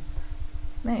 Really? Mm-hmm.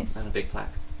 Nice. And a big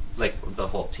plaque. Like, the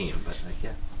whole team, but like,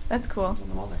 yeah. That's cool. It's on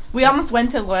the wall there. We almost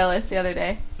went to Loyalist the other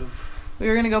day. Oof. We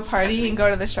were gonna go party and go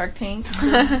to the Shark Tank.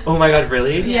 Oh my god,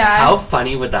 really? Yeah. How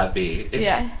funny would that be?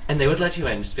 Yeah. And they would let you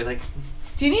in, just be like,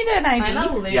 Do you need an ID? I'm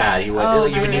a loser. yeah, you would. Oh,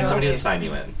 you would need true. somebody to sign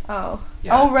you in. Oh.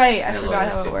 Yeah. Oh right, I And a forgot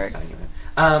Lotus how it student works.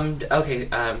 sign you in.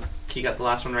 Okay, Kee got the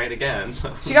last one right again.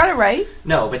 So. She got it right.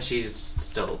 No, but she's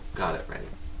still got it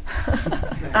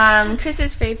right.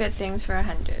 Chris's favorite things for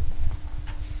 100.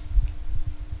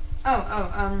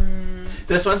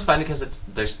 This one's fun because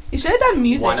there's You should have done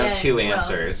music. one of Yeah, two well,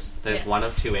 answers. There's yeah. one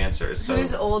of two answers. So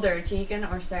Who's older, Tegan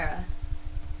or Sarah?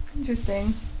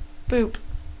 Interesting. Boop.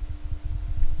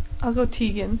 I'll go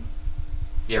Tegan.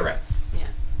 you're right. Yeah.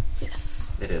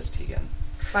 Yes. It is Tegan.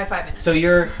 By 5 minutes. So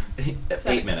you're 8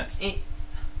 7, minutes. 8.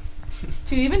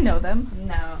 Do you even know them?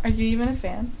 No. Are you even a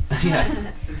fan?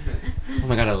 Yeah. Oh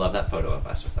my god, I love that photo of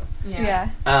us with them. Yeah.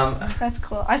 That's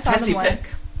cool. I saw Kenzie them once.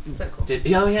 pick. So cool.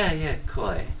 Oh yeah, cool.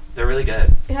 Eh? They're really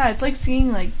good. Yeah, it's like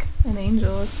seeing like an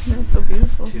angel. They're so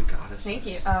beautiful. Two goddesses. Thank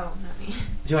you. Oh, not me.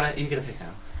 Do you want to? You get a pick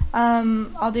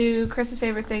now. I'll do Chris's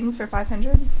favorite things for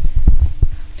 500.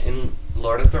 In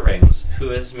Lord of the Rings, who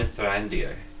is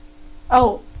Mithrandir?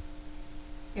 Oh,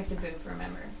 You have to boop,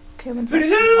 remember. okay, one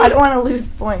second. I don't want to lose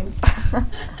points.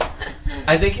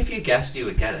 I think if you guessed, you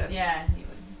would get it. Yeah, you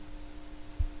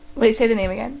would. Wait, say the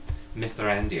name again.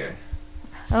 Mithrandir.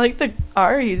 I like the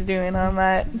R he's doing on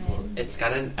that. It's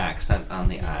got an accent on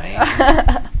the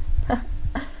I.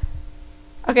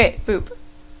 Okay, boop.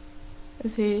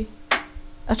 Is he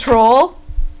a troll?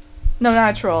 No,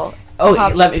 not a troll. Oh,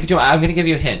 Pop- I'm going to give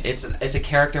you a hint. It's a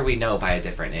character we know by a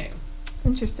different name.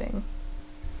 Interesting.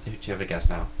 Do you have a guess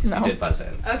now? 'Cause No. you did buzz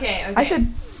in. Okay. I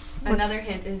said Another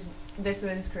hint is this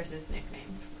was Chris's nickname.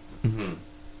 Mm-hmm.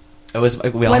 It was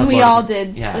we all when have we one- all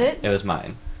did Yeah, it. it was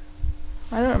mine.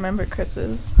 I don't remember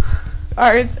Chris's.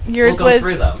 Yours We'll go was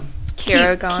through them.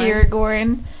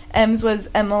 Kieragorn. M's was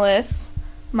Emilis.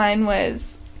 Mine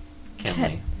was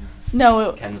Kenley.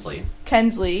 no Kensley.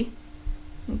 Kensley.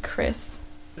 And Chris.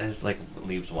 There's like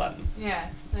leaves one. Yeah,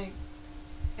 like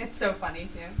it's so funny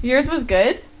too. Yours was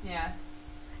good. Yeah.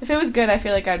 If it was good, I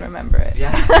feel like I'd remember it.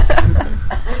 Yeah.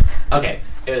 Okay,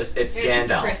 it's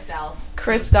Gandalf.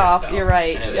 Kristoff, you're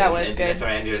right. And That was good.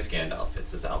 Mithrandir's Gandalf.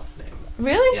 It's his elf name.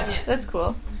 Really? Yeah. That's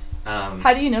cool. How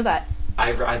How do you know that?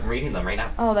 I'm reading them right now.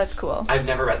 Oh, that's cool. I've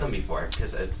never read them before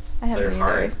because I haven't they're either.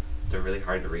 hard. They're really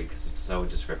hard to read because it's so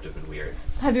descriptive and weird.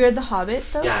 Have you read The Hobbit,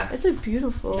 though? Yeah. It's a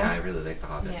beautiful. Yeah, I really like The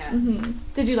Hobbit. Yeah. Mm-hmm.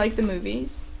 Did you like the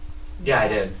movies? Yeah, I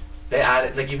did. They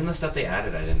added, like, even the stuff they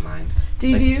added, I didn't mind.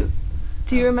 Do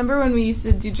Do you remember when we used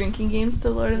to do drinking games to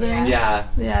Lord of the Rings? Yeah.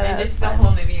 Yeah, And that just was the fun.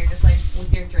 whole movie, you're just like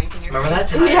with your drink in your Remember that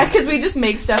face. time? Yeah, because we just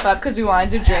make stuff up because we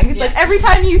wanted to drink. It's like Yeah. every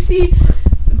time you see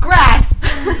grass.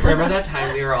 Remember that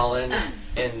time we were all in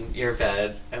your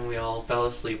bed and we all fell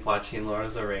asleep watching Lord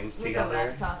of the Rings With the together?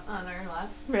 laptop on our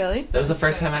laps. Really? That was the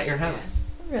first time at your house.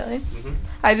 Really? Mm-hmm.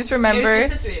 I just It remember. was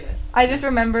just the three of us. I just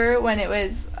remember when it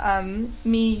was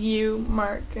me, you,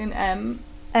 Mark, and Em,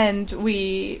 and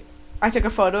I took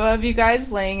a photo of you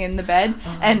guys laying in the bed,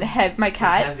 and my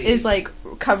cat Heavy. is like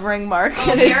covering Mark, Oh,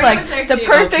 and it's Carrie like was there the too.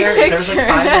 perfect Carrie, there was picture. like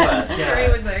 5 of us. Carrie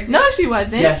Yeah. was there too. No, she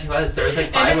wasn't. Yeah, she was. There was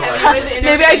like 5 of And us. Heavy was in her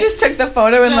Maybe I face. just took the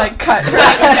photo and No. like cut her. No,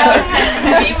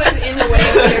 Heavy was in the way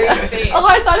of Carrie's face. Oh,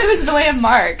 I thought it was the way of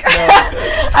Mark.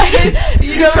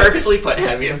 You purposely put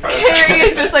Heavy in front of Carrie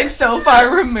is just like so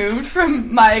far removed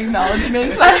from my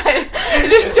acknowledgements that I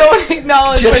just don't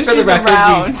acknowledge Just when for the she's record,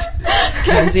 around.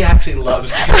 Kenzie actually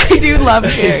loves Carrie. I do love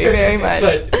Carrie very much.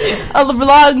 But- A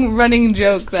long running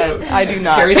joke that So, I do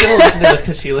not. Carrie's going to listen to this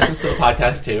because she listens to the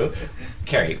podcast too.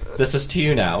 Carrie, this is to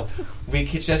you now. We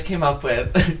just came up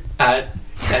with at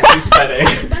Kenzie's wedding.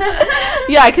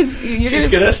 Yeah, because you're She's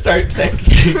gonna. going to start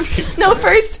thinking. No,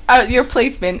 first, your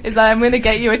placement is that I'm going to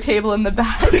get you a table in the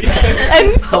back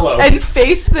and Hello. and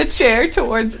face the chair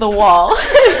towards the wall.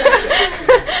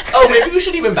 Oh, maybe we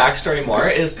should even backstory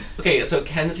more. Okay, so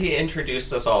Kenzie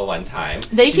introduced us all one time.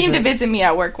 They She's came to like- visit me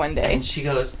at work one day. And she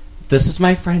goes, "This is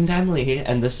my friend Emily,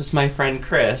 and this is my friend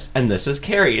Chris, and this is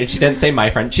Carrie." And she didn't say my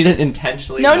friend. She didn't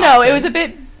intentionally. No, not it say-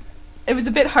 was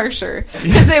a bit harsher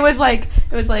because it was like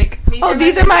These are my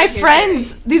these are my friends, here's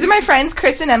friends. Carrie. These are my friends,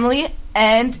 Chris and Emily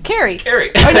and Carrie.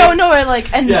 Carrie. Oh no, or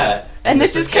like and Yeah. and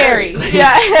this is Carrie.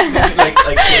 Yeah.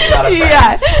 like she's not a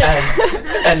friend.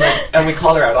 Yeah. And we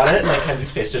called her out on it, and like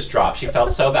Kenzie's face just dropped. She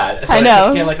felt so bad. So I it know.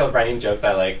 just became like a running joke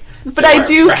that like. But they I weren't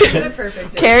do- friends. It's a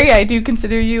perfect joke. Carrie, I do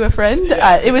consider you a friend.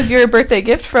 Yeah. It was your birthday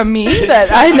gift from me that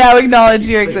I now acknowledge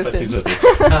your Like, pussies existence.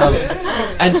 with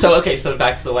you. And so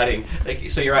back to the wedding. Like,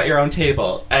 so you're at your own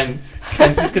table, and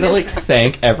Kenzie's gonna like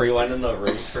thank everyone in the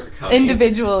room for coming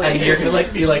Individually. and you're gonna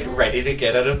like be like ready to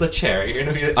get out of the chair. You're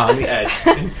gonna be on the edge.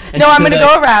 And No, she's I'm gonna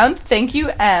like, go around. Thank you,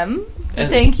 Em. And-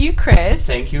 Thank you, Chris.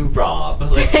 Thank you, Rob.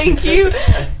 Like, Thank you,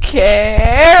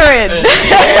 Karen.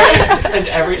 and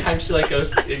every time she like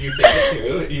goes, if you think it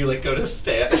through, you like go to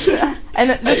stand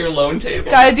And at just your lone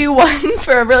table. gotta do one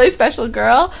for a really special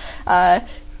girl.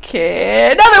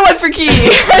 Another one for Kee.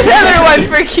 Another one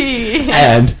for Kee.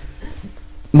 And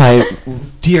my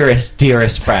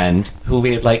dearest friend, who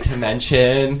we'd like to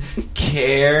mention,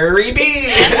 Carrie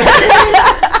B.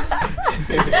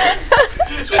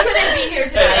 She couldn't be here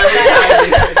And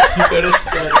every tonight. time you go to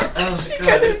stand, oh my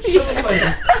god, it's so funny.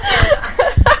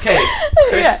 Okay,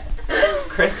 Yeah.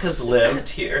 Chris has lived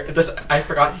here. I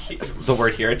forgot the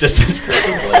word here. It just says Chris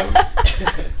has lived.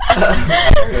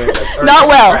 Or Not his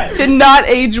well. friend. Did not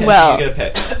age Kenzie, well. You get a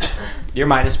pick. You're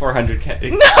minus 400.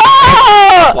 No!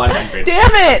 100.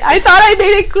 Damn it! I thought I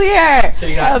made it clear. So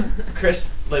you got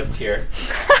Chris lived here.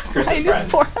 Chris's minus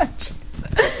friends. 400.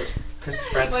 Chris's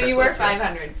friends. Well, Chris you were lived here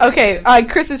 500. so- Okay,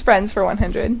 Chris's friends for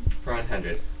 100. For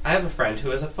 100. I have a friend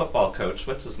who is a football coach.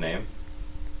 What's his name?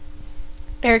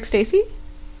 Eric Stacy?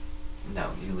 No,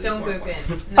 you leave Don't more boop points.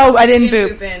 in. Oh, I didn't you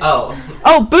boop. in. Oh.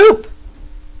 Oh, Boop!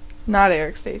 Not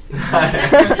Eric Stacy.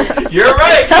 You're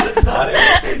right! 'Cause it's not Eric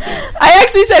Stacy. I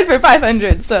actually said for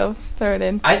 500, so throw it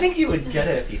in. I think you would get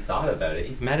it if you thought about it.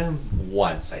 You've met him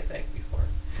once, I think, before.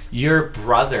 Your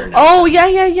brother knows Oh, him.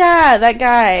 yeah, that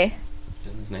guy.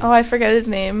 What's his name? Oh, I forget his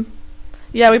name.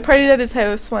 Yeah, we partied at his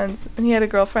house once, and he had a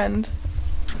girlfriend.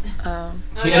 Oh,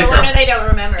 Yeah, no girl. wonder they don't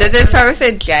remember. Does it start with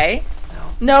a J?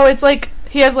 No, it's like,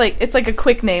 it's like a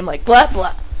quick name, like blah,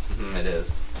 blah. It is.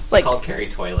 It's Like- called Carrie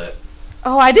Toilet.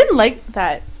 Oh, I didn't like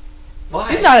that. Why?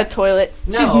 She's not a toilet.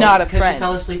 No, She's not a because she friend.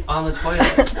 fell asleep on the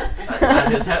toilet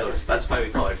at his house. That's why we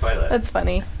call her Toilet. That's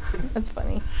funny. That's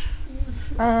funny.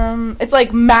 It's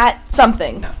like Matt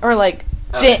something. No. Or like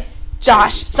Okay.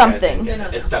 Josh Yeah, something. No.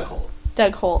 It's Doug Holt.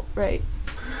 Doug Holt, right.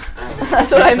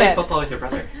 That's what I play meant. football with your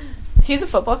brother. He's a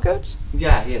football coach?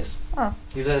 Yeah, he is. Oh.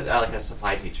 He's like a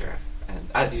supply teacher, and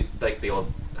at like the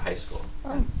old high school.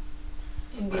 Oh.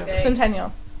 In Whatever. Big.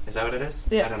 Centennial. Is that what it is?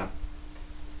 Yeah. I don't know.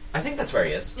 I think that's where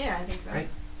he is. Yeah, I think so. Right.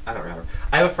 I don't remember.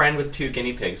 I have a friend with 2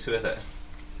 guinea pigs. Who is it?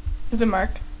 Is it Mark?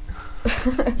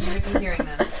 You would be hearing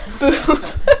them.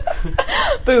 Boop.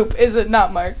 Boop. Is it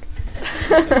not Mark?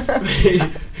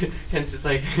 And it's just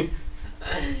like,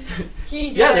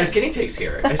 yeah, there's guinea pigs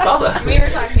here. I saw them. We were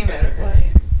talking about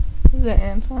Is it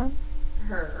Antoine?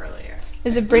 her earlier.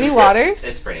 Is it Brittany Waters?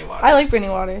 It's Brittany Waters. I like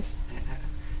Brittany Waters.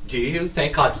 Do you?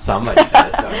 Thank God somebody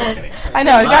does. No, I'm just kidding. I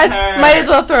know. Love God, her. might as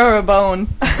well throw her a bone.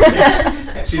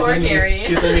 Poor Carrie.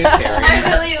 She's the new Carrie. I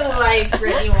really like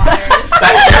Brittany Waters.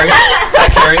 that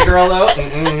Carrie girl though.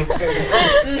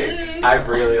 I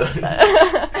really like.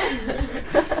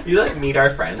 You like meet our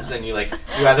friends and you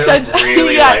either like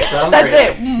really like them. That's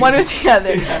or it. One or the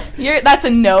other. That's a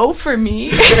no for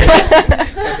me.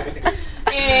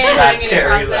 And I'm gonna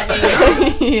cross that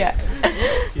name. Yeah.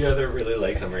 You either really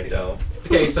like them or don't.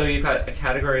 Okay, so you've got a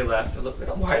category left.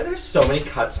 Why are there so many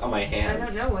cuts on my I hands?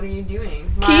 don't know. What are you doing?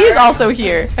 Key is also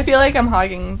here. I feel like I'm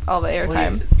hogging all the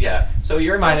airtime. Yeah. So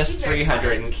you're minus she's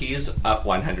 300 and Key's up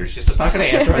 100. She's just not going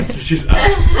to answer until she's up.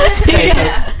 Okay,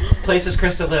 so places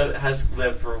Krista has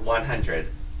lived for 100.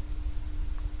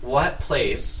 What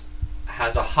place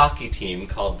has a hockey team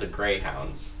called the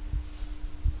Greyhounds?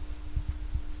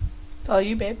 It's all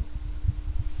you, babe.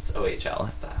 It's OHL,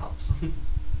 if that helps.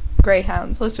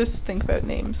 Greyhounds. Let's just think about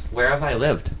names. Where have I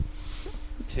lived?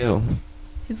 Too.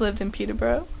 He's lived in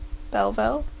Peterborough,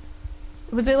 Belleville.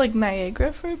 Was it like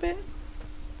Niagara for a bit?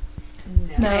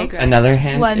 No. Niagara. Another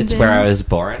hint, London. it's where I was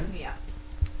born. Yeah.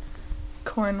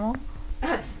 Cornwall.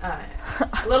 A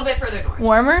little bit further north.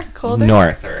 Warmer? Colder?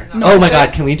 Norther. North. Oh my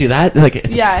god, can we do that?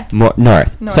 It's Yeah. North.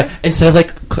 North. So instead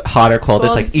of hot or cold,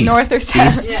 it's Well, like east. north or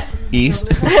south. Yeah.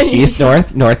 East. East,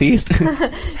 north, northeast.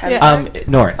 Yeah.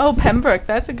 North. Oh, Pembroke.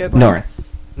 That's a good one. North.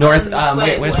 North.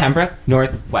 Wait, Where's west? Pembroke?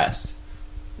 Northwest.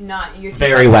 Not your.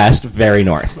 Very west. Very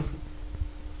north.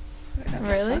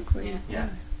 Really? Yeah.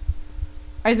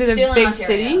 Or is it Still a in big Ontario.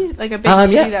 city? Like a big Yeah.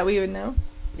 city that we would know?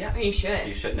 Yeah. You should.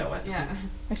 You should know it. Yeah.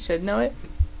 I should know it.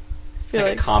 It's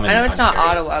like a common. I know it's not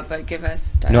Ontario. Ottawa, but give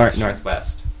us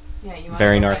Northwest. Yeah. You want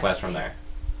Very to go northwest west, from right? there.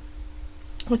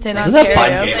 Within This is a Ontario. fun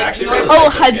game, Like actually. north- Really Oh,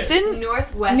 good game. Hudson?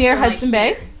 Northwest. Near from, like, Hudson Bay?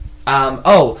 here.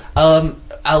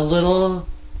 A little.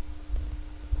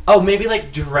 Oh, maybe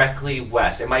like directly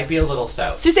west. It might be a little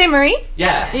south. Sault Ste. Marie?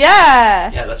 Yeah.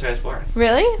 Yeah. Yeah, that's where I was born.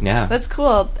 Really? Yeah. That's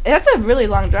cool. That's a really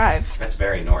long drive. That's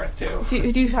very north too. Do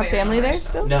you have Very family there nice.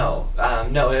 still? No,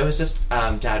 it was just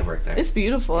Dad worked there. It's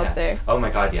beautiful Yeah. up there. Oh my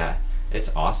god, yeah,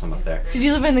 it's awesome up there. Did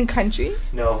you live in the country?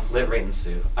 No, lit right in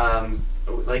Sioux.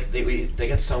 They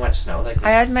get so much snow. Like I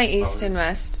had my east and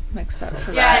west mixed up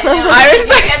for Yeah. that. No, I was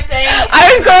you kept saying.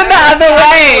 I was going the other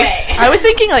way. I was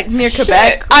thinking like near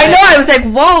Quebec. I know. I was like,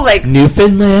 whoa, like.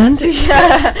 Newfoundland.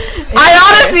 Yeah. I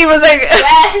honestly was like,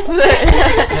 Yes.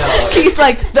 No, He's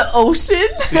like the ocean.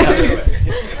 the other way.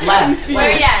 Left.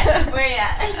 Where you at? Where you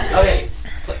at? Okay,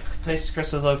 place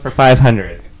Crystal look for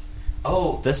 500.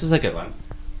 Oh, this is a good one.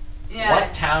 Yeah.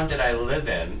 What town did I live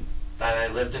in? That I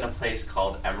lived in a place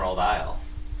called Emerald Isle.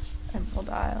 Emerald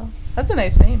Isle. That's a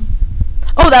nice name.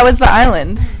 Oh, that was the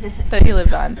island that he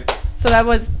lived on. So that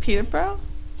was Peterborough?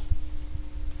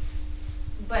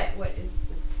 But what is?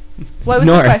 What was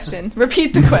North. the question?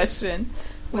 Repeat the question.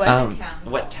 What? Town.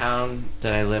 What town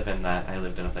did I live in that I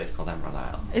lived in a place called Emerald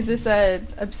Isle? Is this a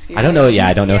obscure? I don't know. Yeah,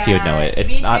 I don't know if you would know it.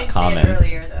 It's we not did say common. it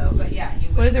earlier though, but yeah, you.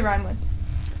 What does it rhyme with?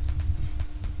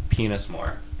 Penis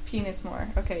more. Penis more.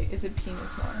 Okay, is it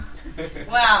penis more?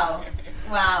 Wow.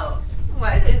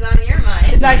 What is on your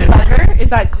mind? Is that clever? Is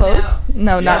that close?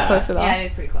 No, Yeah. not close at all. Yeah, it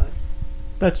is pretty close.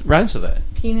 That rhymes with it.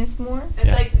 Penis more? It's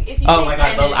Yeah. like if you. Oh say my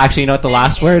god! pen Actually, you know what the pen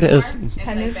last word is? more, it's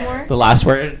Pen like is better. more? The last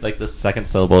word, like the second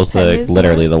syllable, is Pen is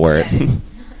literally more? the word. Yeah.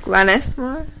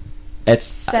 Glennismore?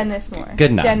 It's Senismore.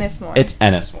 good enough. Dennismore. It's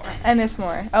Ennismore.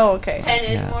 Ennismore. Oh, okay. Pen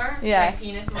is Yeah. more. Yeah. Like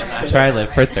penis more. That's where I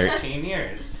lived for 13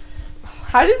 years.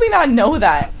 How did we not know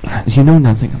that? You know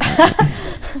nothing about it.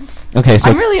 Okay, so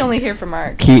I'm really only here for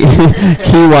Mark. Key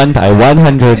won by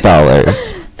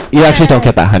 $100. You actually don't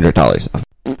get that $100 off.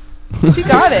 She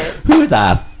got it. Who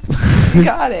the? She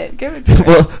got it. Give it to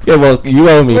her. well, you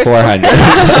owe me We're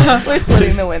 400. We're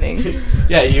splitting the winnings.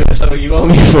 Yeah, you owe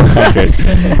me 400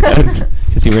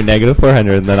 because you were negative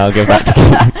 400, and then I'll give that to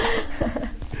Key.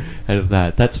 Out of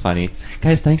that, that's funny,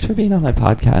 guys. Thanks for being on my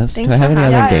podcast. Thanks Do I have for any having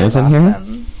other Yeah, it games was in here?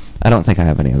 awesome. I don't think I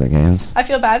have any other games. I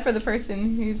feel bad for the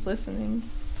person who's listening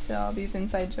to all these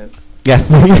inside jokes. Yeah.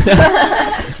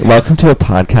 Welcome to a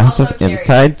podcast Also of Carrie.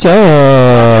 inside To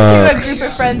a jokes. group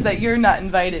of friends that you're not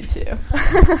invited to.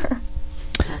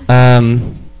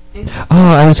 Oh,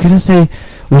 I was gonna say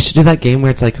we should do that game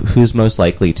where it's like who's most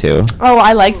likely to. Oh,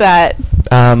 I like that.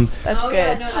 That's Oh, good.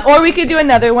 yeah, no, that Or was we good. could do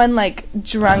another one like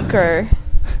drunker.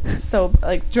 So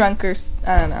like drunker.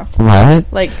 I don't know. What?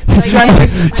 Like Like- drunker.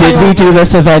 Did we do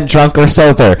this event drunk or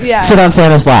sober? Yeah. Sit on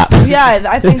Santa's lap. Yeah,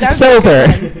 I think that's sober.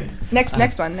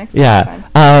 Next one. Next Yeah.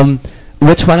 one.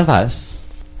 Which one of us,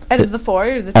 Out of the four,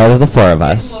 or the out of the four of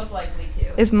It's us, most likely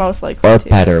to. is most likely or to.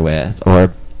 better with,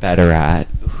 or better at,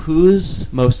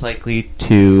 who's most likely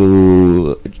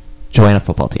to join a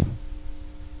football team?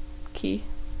 Key.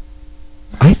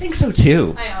 I think so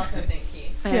too. I also think he.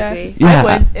 I I Yeah. agree. Yeah. I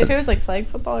would if it was like flag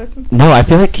football or something. No, I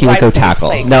feel like Kee would go Like tackle.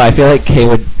 flag. No, I feel like Kee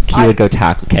would go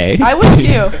tackle. Kay. I would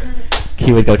too.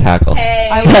 Kee would go tackle. Hey.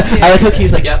 I would too. I like how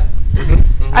Kee's like, yep.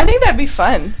 I think that'd be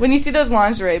fun when you see those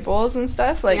lingerie bowls and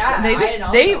stuff. Like Yeah, they I'd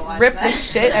also they watch rip the that.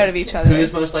 shit out of each other. Who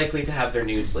is most likely to have their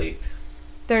nude sleep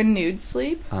Their nude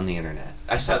sleep, on the internet?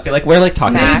 I feel like we're like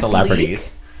talking to Mass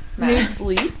celebrities. nude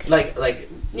sleep. Like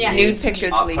Yeah. Nude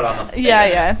pictures I'll leak put on the Yeah,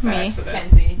 internet yeah, by me. accident.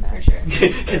 Kenzie, for sure.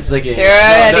 It's like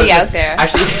They're already out there.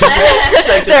 Actually, it's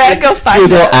like There, go find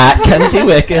Google them. at Kenzie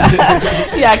Wicked.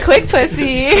 Yeah, quick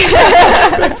pussy.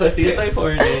 Quick pussy is my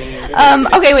porn name.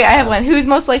 Okay, wait. I have one. Who's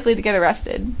most likely to get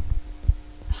arrested?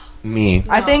 Me.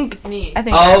 I No, think. it's me. I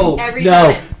think. Oh Every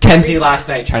no, time. Kenzie Every last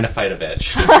night trying to fight a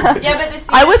bitch. Yeah, but the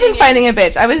I wasn't thing fighting a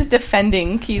bitch. I was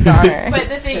defending Kee's honor. But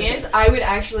the thing is, I would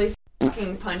actually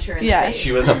fucking punch her in Yeah. the face.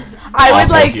 She was a I would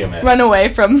awful like human. run away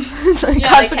from Kenzie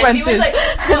consequences. was, like,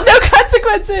 no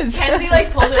consequences. Kenzie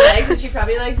like pulled her legs, and she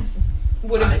probably like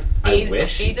would have I ate.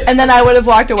 wish she ate the And then I would have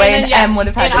walked away, then, and yeah, M would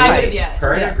have had and to I fight. would've, yeah.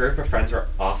 Her and Yeah. a group of friends were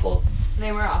awful.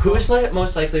 They were awful. Who is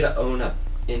most likely to own a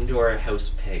indoor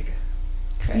house pig?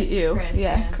 You, Chris,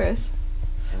 yeah, yeah. Chris.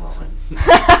 I want one.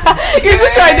 You're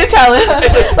just trying to tell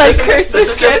us, like, Chris This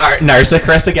is just art.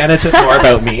 NarciCriss again. It's just more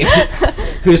about me.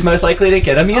 Who's most likely to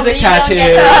get a music you don't tattoo?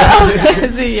 get that. Okay,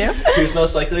 is it you? Who's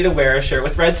most likely to wear a shirt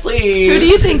with red sleeves? Who do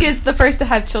you think is the first to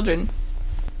have children?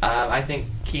 I think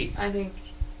Kee. I think.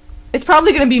 It's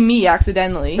probably going to be me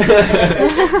accidentally.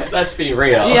 Let's be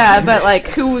real. Yeah, but like,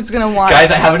 who's going to want?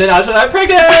 Guys, I have an announcement. I'm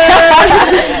pregnant.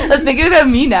 Let's make it about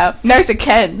me now.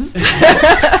 NarciCriss.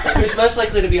 Who's most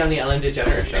likely to be on the Ellen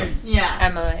DeGeneres show? Yeah.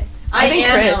 Emily. I think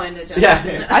am Chris. Ellen DeGeneres.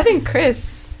 Yeah. I think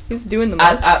Chris. He's doing the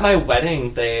most. At my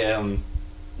wedding, they at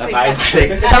Wait, my what?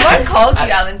 wedding. Someone called you At-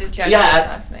 Ellen DeGeneres yeah, at-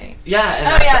 last night. Yeah, and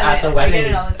Oh, at, yeah, at the I wedding,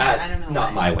 get it all the time. I don't know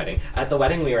not why. my wedding. At the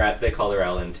wedding we were at, they called her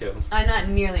Ellen too. I'm not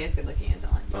nearly as good looking as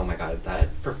Ellen. Oh my god, that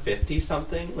for 50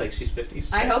 something, like she's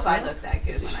 56. I hope I now? look that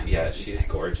good when I'm Yeah, 56. she's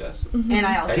gorgeous. And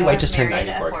I also Betty White just turned married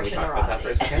a 94. Can we Portia talk de about that for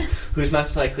a Rossi. second? Who's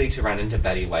most likely to run into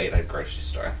Betty White at a grocery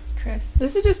store? Chris.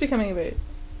 This is just becoming about.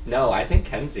 No, I think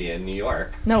Kenzie in New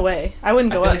York. No way. I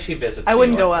wouldn't I go feel up. like she visits. I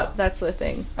wouldn't New go York. up. That's the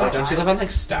thing. Oh, don't you live on like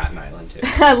Staten Island too?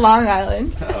 Long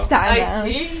Island. Oh. Staten Iced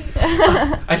Island. tea.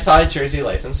 I saw a Jersey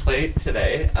license plate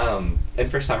today,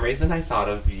 and for some reason I thought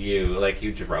of you. Like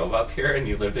you drove up here and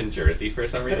you lived in Jersey for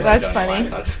some reason. That's I don't know why funny. I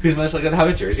thought, who's most likely to have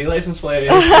a Jersey license plate?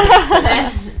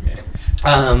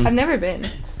 I've never been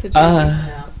to Jersey.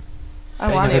 No.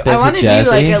 I want never to. been I want to to do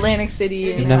like Jersey? Atlantic City.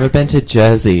 You've And never been to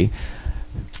Jersey.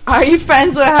 Are you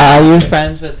friends with her? Are you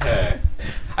Friends with her.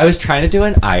 I was trying to do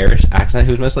an Irish accent.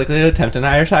 Who's most likely to attempt an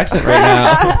Irish accent right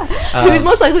now? Who's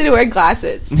most likely to wear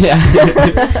glasses? Yeah.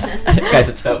 Guys,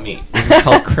 it's about me. This is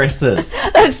called Chris's.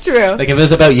 That's true. Like if it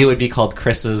was about you, it'd be called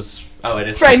Chris's. Oh, it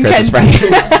is Friend Chris's Kenzie.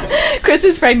 friend.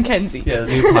 Chris's friend Kenzie. Yeah, the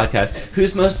new podcast.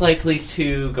 Who's most likely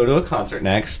to go to a concert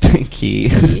next? Key.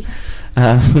 Key.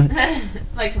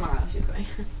 Like tomorrow, she's going.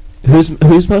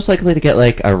 Who's most likely to get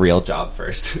like A real job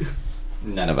first.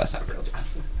 None of us have real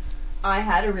jobs. I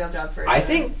had a real job first. I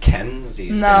think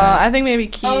Kenzie's. No, gonna- I think maybe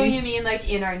Key. Oh, you mean like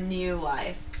in our new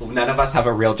life? None of us have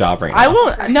a real job right now. I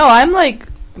won't. No, I'm like.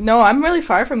 No, I'm really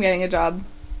far from getting a job.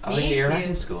 Oh, Me yeah, you're too. not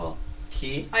in school.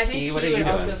 Key, I think Key, what he are you would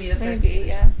doing? also be the first. Maybe,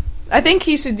 yeah. I think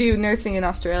he should do nursing in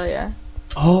Australia.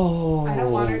 Oh, I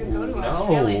don't want her to go to no.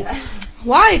 Australia.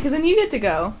 Why? Because then you get to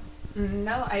go.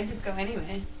 No, I just go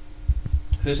anyway.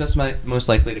 Who's most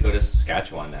likely to go to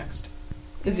Saskatchewan next?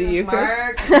 Is it you, Chris?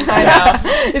 Mark. I know.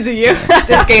 Is it you?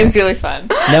 This game's really fun.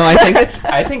 No,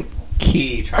 I think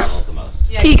Key travels the most.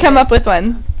 Yeah, Key, he come does. up with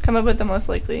one. Come up with the most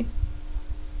likely.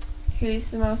 Who's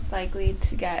the most likely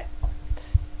to get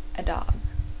a dog?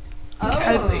 Oh,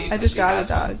 Kenzie. I just She got a has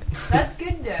dog. that's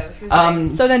good though.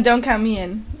 'cause, So then don't count me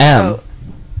in. M. So,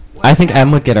 I think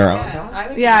M would get her own. yeah, I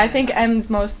would yeah, do I that. think M's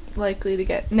most likely to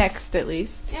get next at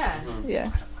least. Yeah.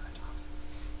 Yeah.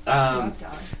 I love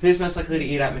dogs. Who's most likely to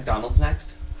eat at McDonald's next?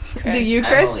 Is it you,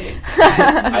 Chris? Emily.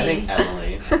 I think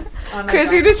Emily. Oh my Chris,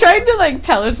 God. you're just trying to like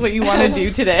tell us what you want to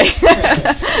do today.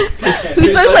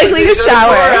 Who's most likely to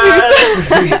shower?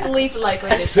 Who's least likely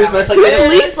to shower? Who's most likely Who's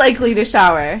least likely to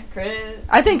shower? Chris.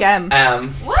 I think M.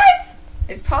 What?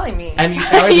 It's probably me. And you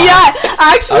showered Yeah, last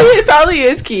actually, it probably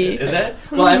is Key. Is it?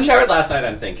 Well, I'm showered last night,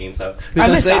 I'm thinking, so. Who's I'm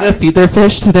a most likely shower. to feed their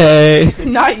fish today?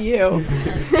 Not you.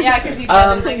 Yeah, because you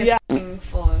fed them like yeah. a thing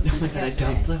full of. Oh my god, I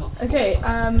yesterday. don't know. Okay,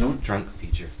 Don't drunk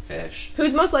feed your fish.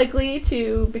 who's most likely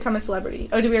to become a celebrity?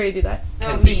 Oh, did we already do that? No,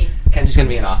 Kenzie. me. Kenzie's gonna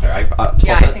be an author. I told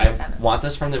Yeah, I her, think it's Emma. want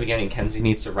this from the beginning. Kenzie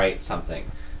needs to write something.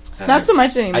 And Not so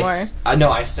much I anymore. no,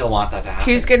 I still want that to happen.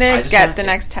 Who's I gonna just get want the it.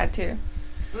 next tattoo?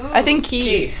 Ooh. I think Key.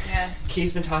 Key. Yeah.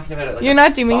 Key's been talking about it like You're a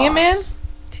not doing it, man? boss.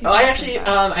 She's Oh, I actually,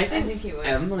 I think think he would.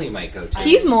 Emily might go too.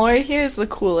 Keys Moore here is the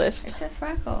coolest. It's a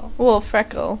freckle. Well,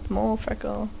 freckle, mole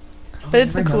freckle, Oh, but I've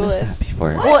it's the never noticed coolest. that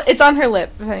before. Well, it's on her lip.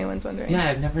 If anyone's wondering. Yeah,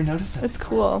 I've never noticed that. It's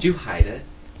cool. Do you hide it?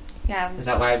 Yeah. Is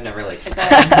that why I've never, like...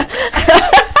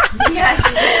 Yeah,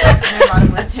 she just sucks in her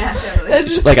bottom lip. Yeah, totally.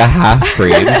 She's like a half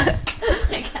breed.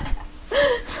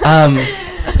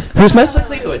 Who's most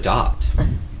Likely to adopt.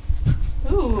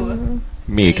 Ooh.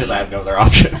 me? Because I have no other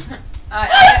option. I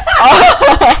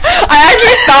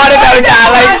actually thought about that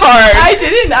like hard. I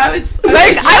didn't. I was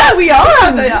like, we all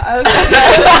have the. We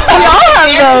all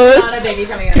have those. Not a baby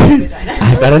coming out of your vagina.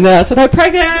 I've got to announce that I'm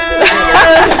pregnant.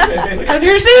 On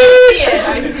your seats!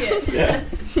 I see it. Yeah.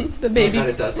 The baby. Oh God,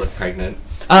 it does look pregnant.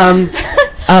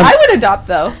 I would adopt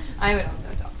though. I would also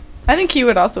adopt. I think he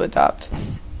would also adopt.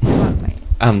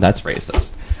 That's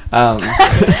racist.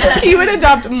 He would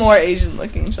adopt more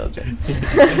Asian-looking children,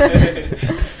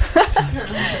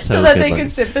 so that they good-looking.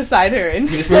 could sit beside her and.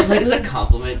 He's most likely to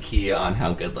compliment Kee on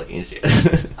how good looking she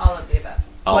is. All of the above.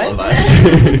 All What? of us.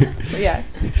 Yeah.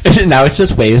 Now it's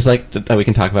just ways like that we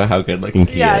can talk about how good looking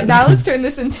Kee Yeah. is. Now let's turn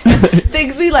this into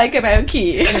things we like about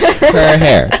Kee. Her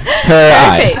hair, her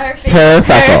eyes, face. Our face. her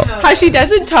freckle. How she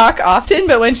doesn't talk often,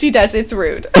 but when she does, it's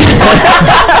rude.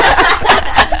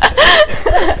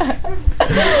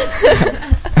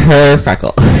 Her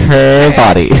freckle, her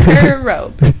body. Her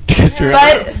robe. Because you're-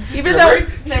 But even though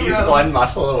Remember, he's one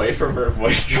muscle away from her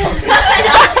voice dropping.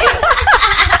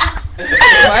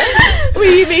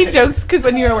 we made jokes because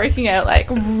when you were working out like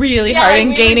really Yeah, hard like, and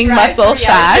we gaining would drive muscle 3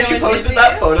 hours You fast. doing posted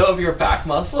that photo of your back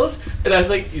muscles, and I was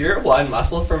like, you're one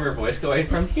muscle from your voice going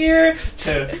from here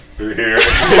to here.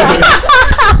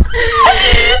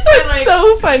 It's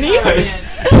so funny. Oh,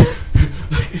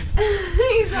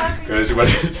 He's laughing. Guys, you want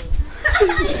to... Stop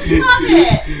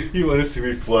it. You want to see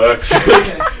me flex?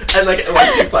 And like when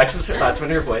she flexes, that's when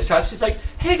her voice drops. She's like,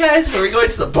 "Hey guys, are we going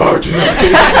to the bar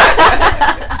tonight?"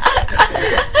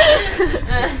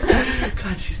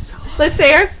 God, she's so. Let's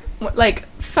say our like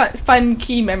fun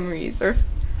Key memories or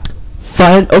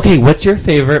Fun. Okay, what's your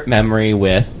favorite memory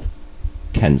with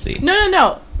Kenzie?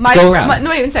 no. Go around. No,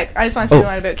 wait one sec. I just want to say Oh.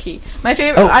 one about Key. My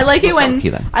favorite. Oh, I like it let's start when with Key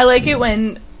then. I like it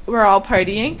when we're all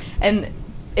partying and.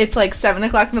 It's like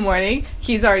 7:00 in the morning.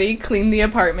 He's already cleaned the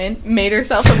apartment, made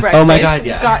herself a breakfast. Oh my God,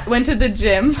 yeah. Went to the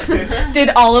gym, did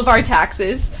all of our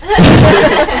taxes.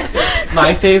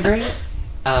 My favorite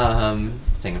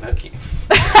thing about Kee.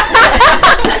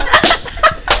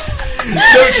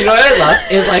 So do you know what I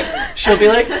love is like she'll be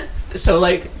like so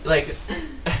like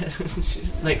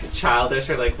childish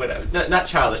or like whatever, not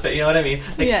childish, but you know what I mean.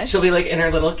 Like, Yeah. she'll be like in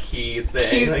her little Key thing,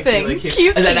 Cute like, thing. really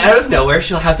Cute and then Key. out of nowhere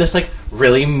she'll have this like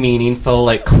really meaningful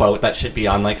like quote that should be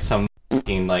on like some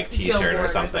f***ing like T-shirt Billboard or or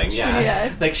something. something. Yeah.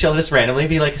 Yeah. Like she'll just randomly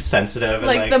be like sensitive and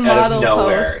Like like the out model of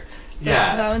nowhere. post.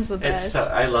 Yeah, That one's the It's best. so,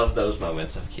 I love those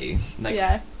moments of Key. Like,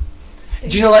 Yeah.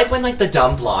 do you know like when like the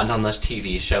dumb blonde on the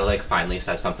TV show like finally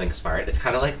says something smart? It's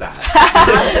kind of like that.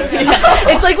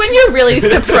 It's like when you're really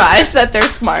surprised that they're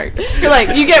smart. You're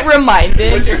like, you get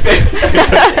reminded. What's your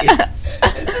favorite?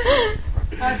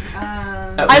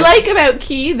 I like about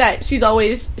Key that she's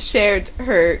always shared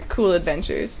her cool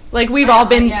adventures. Like we've all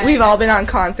been yeah. we've all been on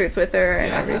concerts with her and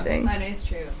Yeah. everything. That is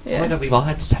true. Oh my Yeah. God, we've all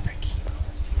had separate Key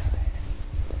moments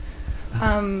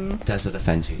together. Does it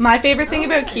offend you? My favorite thing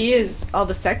about Key is all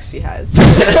the sex she has.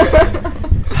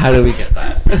 How do we get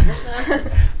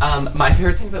that? My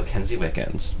favorite thing about Kenzie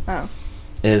Wickens Oh.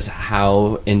 Is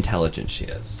how intelligent she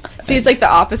is. See, it's like the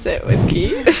opposite with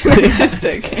Key. Just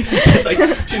joking. It's like,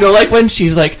 do you know like when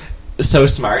she's like so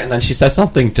smart and then she says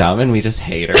something dumb and we just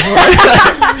hate her?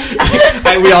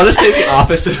 We all just say the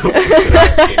opposite of what we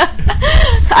say.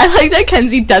 I like that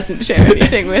Kenzie doesn't share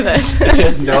anything with us. She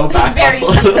has no back Very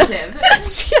muscle.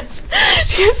 sensitive.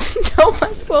 she has no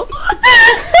muscle.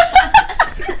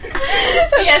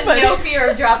 She has no fear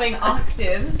of dropping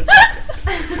octaves.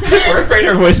 We're afraid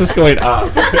her voice is going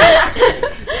up.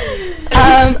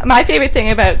 My favorite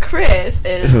thing about Chris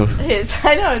is Ooh. his.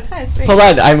 I know it's kind of strange. Hold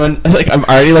on, I'm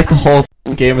already like the whole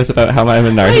game is about how I'm a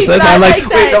narcissist. but and I I'm like,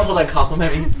 like Wait, no, hold on.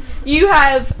 Compliment me. You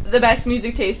have the best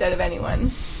music taste out of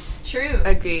anyone. True.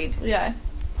 Agreed. Yeah.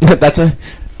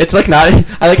 it's like not.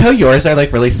 I like how yours are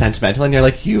like really sentimental, and you're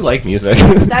like you like music.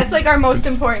 That's like our most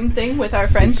important thing with our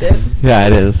friendship. Yeah,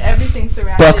 it is. Everything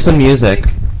surrounded Books and by music.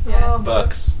 Yeah.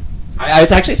 Books.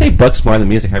 I'd actually say books more than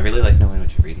music. I really like knowing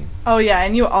what you're reading. Oh yeah,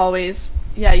 and you always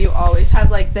have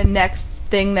like the next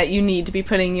thing that you need to be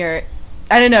putting your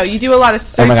I don't know. You do a lot of Oh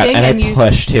searching my god, and I you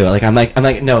push too. Like I'm like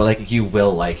no, like you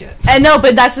will like it. And no,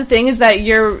 but that's the thing is that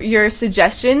your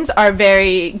suggestions are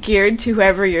very geared to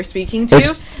whoever you're speaking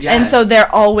to, Yeah. and so they're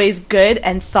always good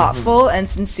and thoughtful and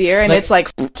sincere. And Like- it's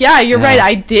like, yeah, you're Yeah. right.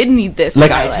 I did need this.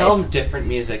 Like, in my I life. tell different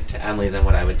music to Emily than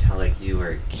what I would tell like you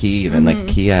or Key even like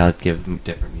Key, I'll give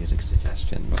different music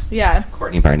suggestions. Yeah.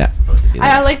 Courtney Barnett for both of you.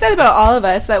 I like that about all of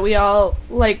us, that we all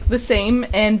like the same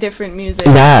and different music.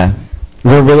 Yeah,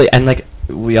 we're really and like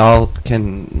we all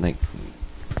can like.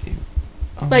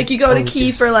 Like you go to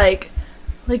Key for like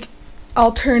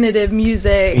alternative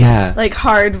music, Yeah. like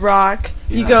hard rock.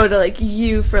 You Yeah. go to like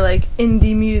U for like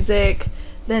indie music.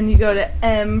 Then you go to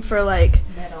M for like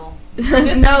Metal.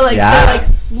 no, like Yeah. the like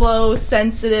slow,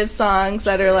 sensitive songs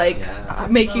that are like Yeah.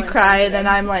 make Slow you and cry. sensitive. Then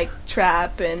I'm like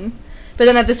trap but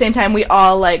then at the same time we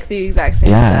all like the exact same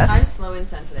Yeah. I'm stuff. slow and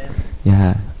sensitive.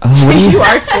 Yeah. Oh, what do You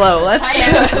are slow. Let's I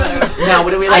am slow. Now,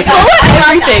 what do we I like? saw- slow at I got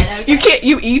everything. that, okay. You can't.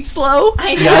 You eat slow.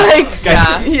 I know. Yeah. Like,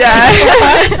 Guys, yeah.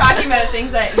 I was talking about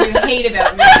things that you hate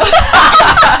about me.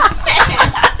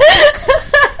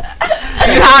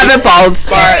 You have a bald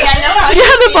spot. Sorry, I know how You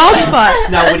have a bald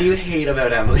spot. Now, what do you hate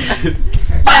about Emily?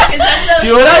 Yeah, 'cause that's Do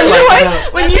you know what I You know like what?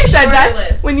 about- When That's you a said shorter that,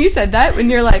 list. when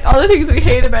you're like all the things we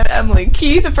hate about Emily,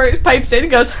 Key the first pipes in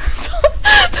and goes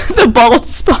the bald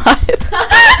spot.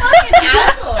 fucking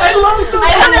asshole. I love the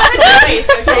I don't have a choice,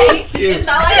 okay? cute. It's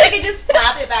not like I can just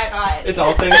slap it back on. It's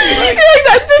all things you You're like. like,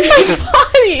 that's just my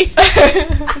body.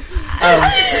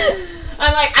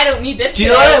 I'm like, I don't need this. Do you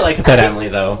know what I like about Emily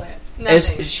though? Nothing.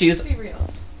 Is she's Let's be real.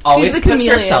 always the puts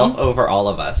chameleon. herself over all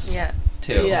of us. Yeah.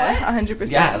 Too. Yeah,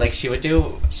 100%. Yeah, like she would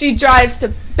do. She drives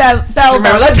to Belleville.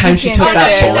 Remember that time she can't took get that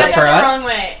there. You bullet said for that the us? wrong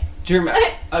way. Do you remember?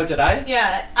 Oh, did I?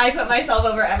 Yeah, I put myself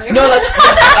over everyone. No, that's. No,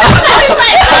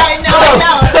 I don't.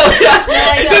 No,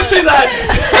 I You don't. say that.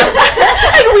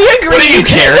 And we agree. What are you,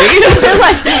 Carrie? We're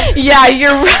like, yeah,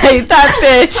 you're right. That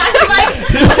bitch.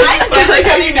 But like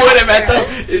how you knew what I meant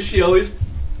though is she always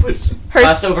puts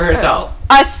us over herself.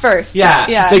 Us first. Yeah.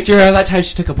 Yeah. Like, do you remember that time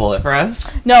she took a bullet for us?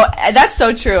 No, that's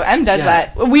so true. Em does Yeah.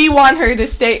 that. We want her to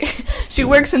stay. She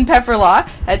works in Pefferlaw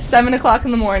at 7 o'clock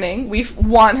in the morning. We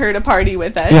want her to party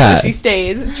with us. Yeah. So she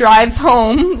stays, drives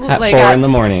home. At like 4 at- in the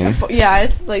morning. Yeah,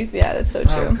 it's like, yeah, that's so Oh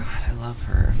true. god, I love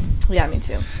her. Yeah, me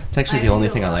too. It's actually I the only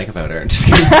do thing I love like about her. Just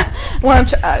kidding. Well,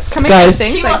 I'm coming Guys, to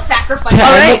things She will like, sacrifice. To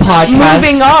all end right, the podcast.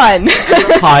 moving on.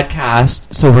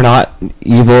 Podcast, so we're not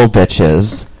evil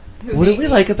bitches. What do we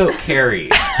like about Carrie?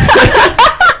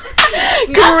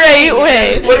 Great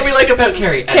way. What do we like about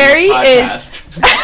Carrie? End the Carrie is- podcast.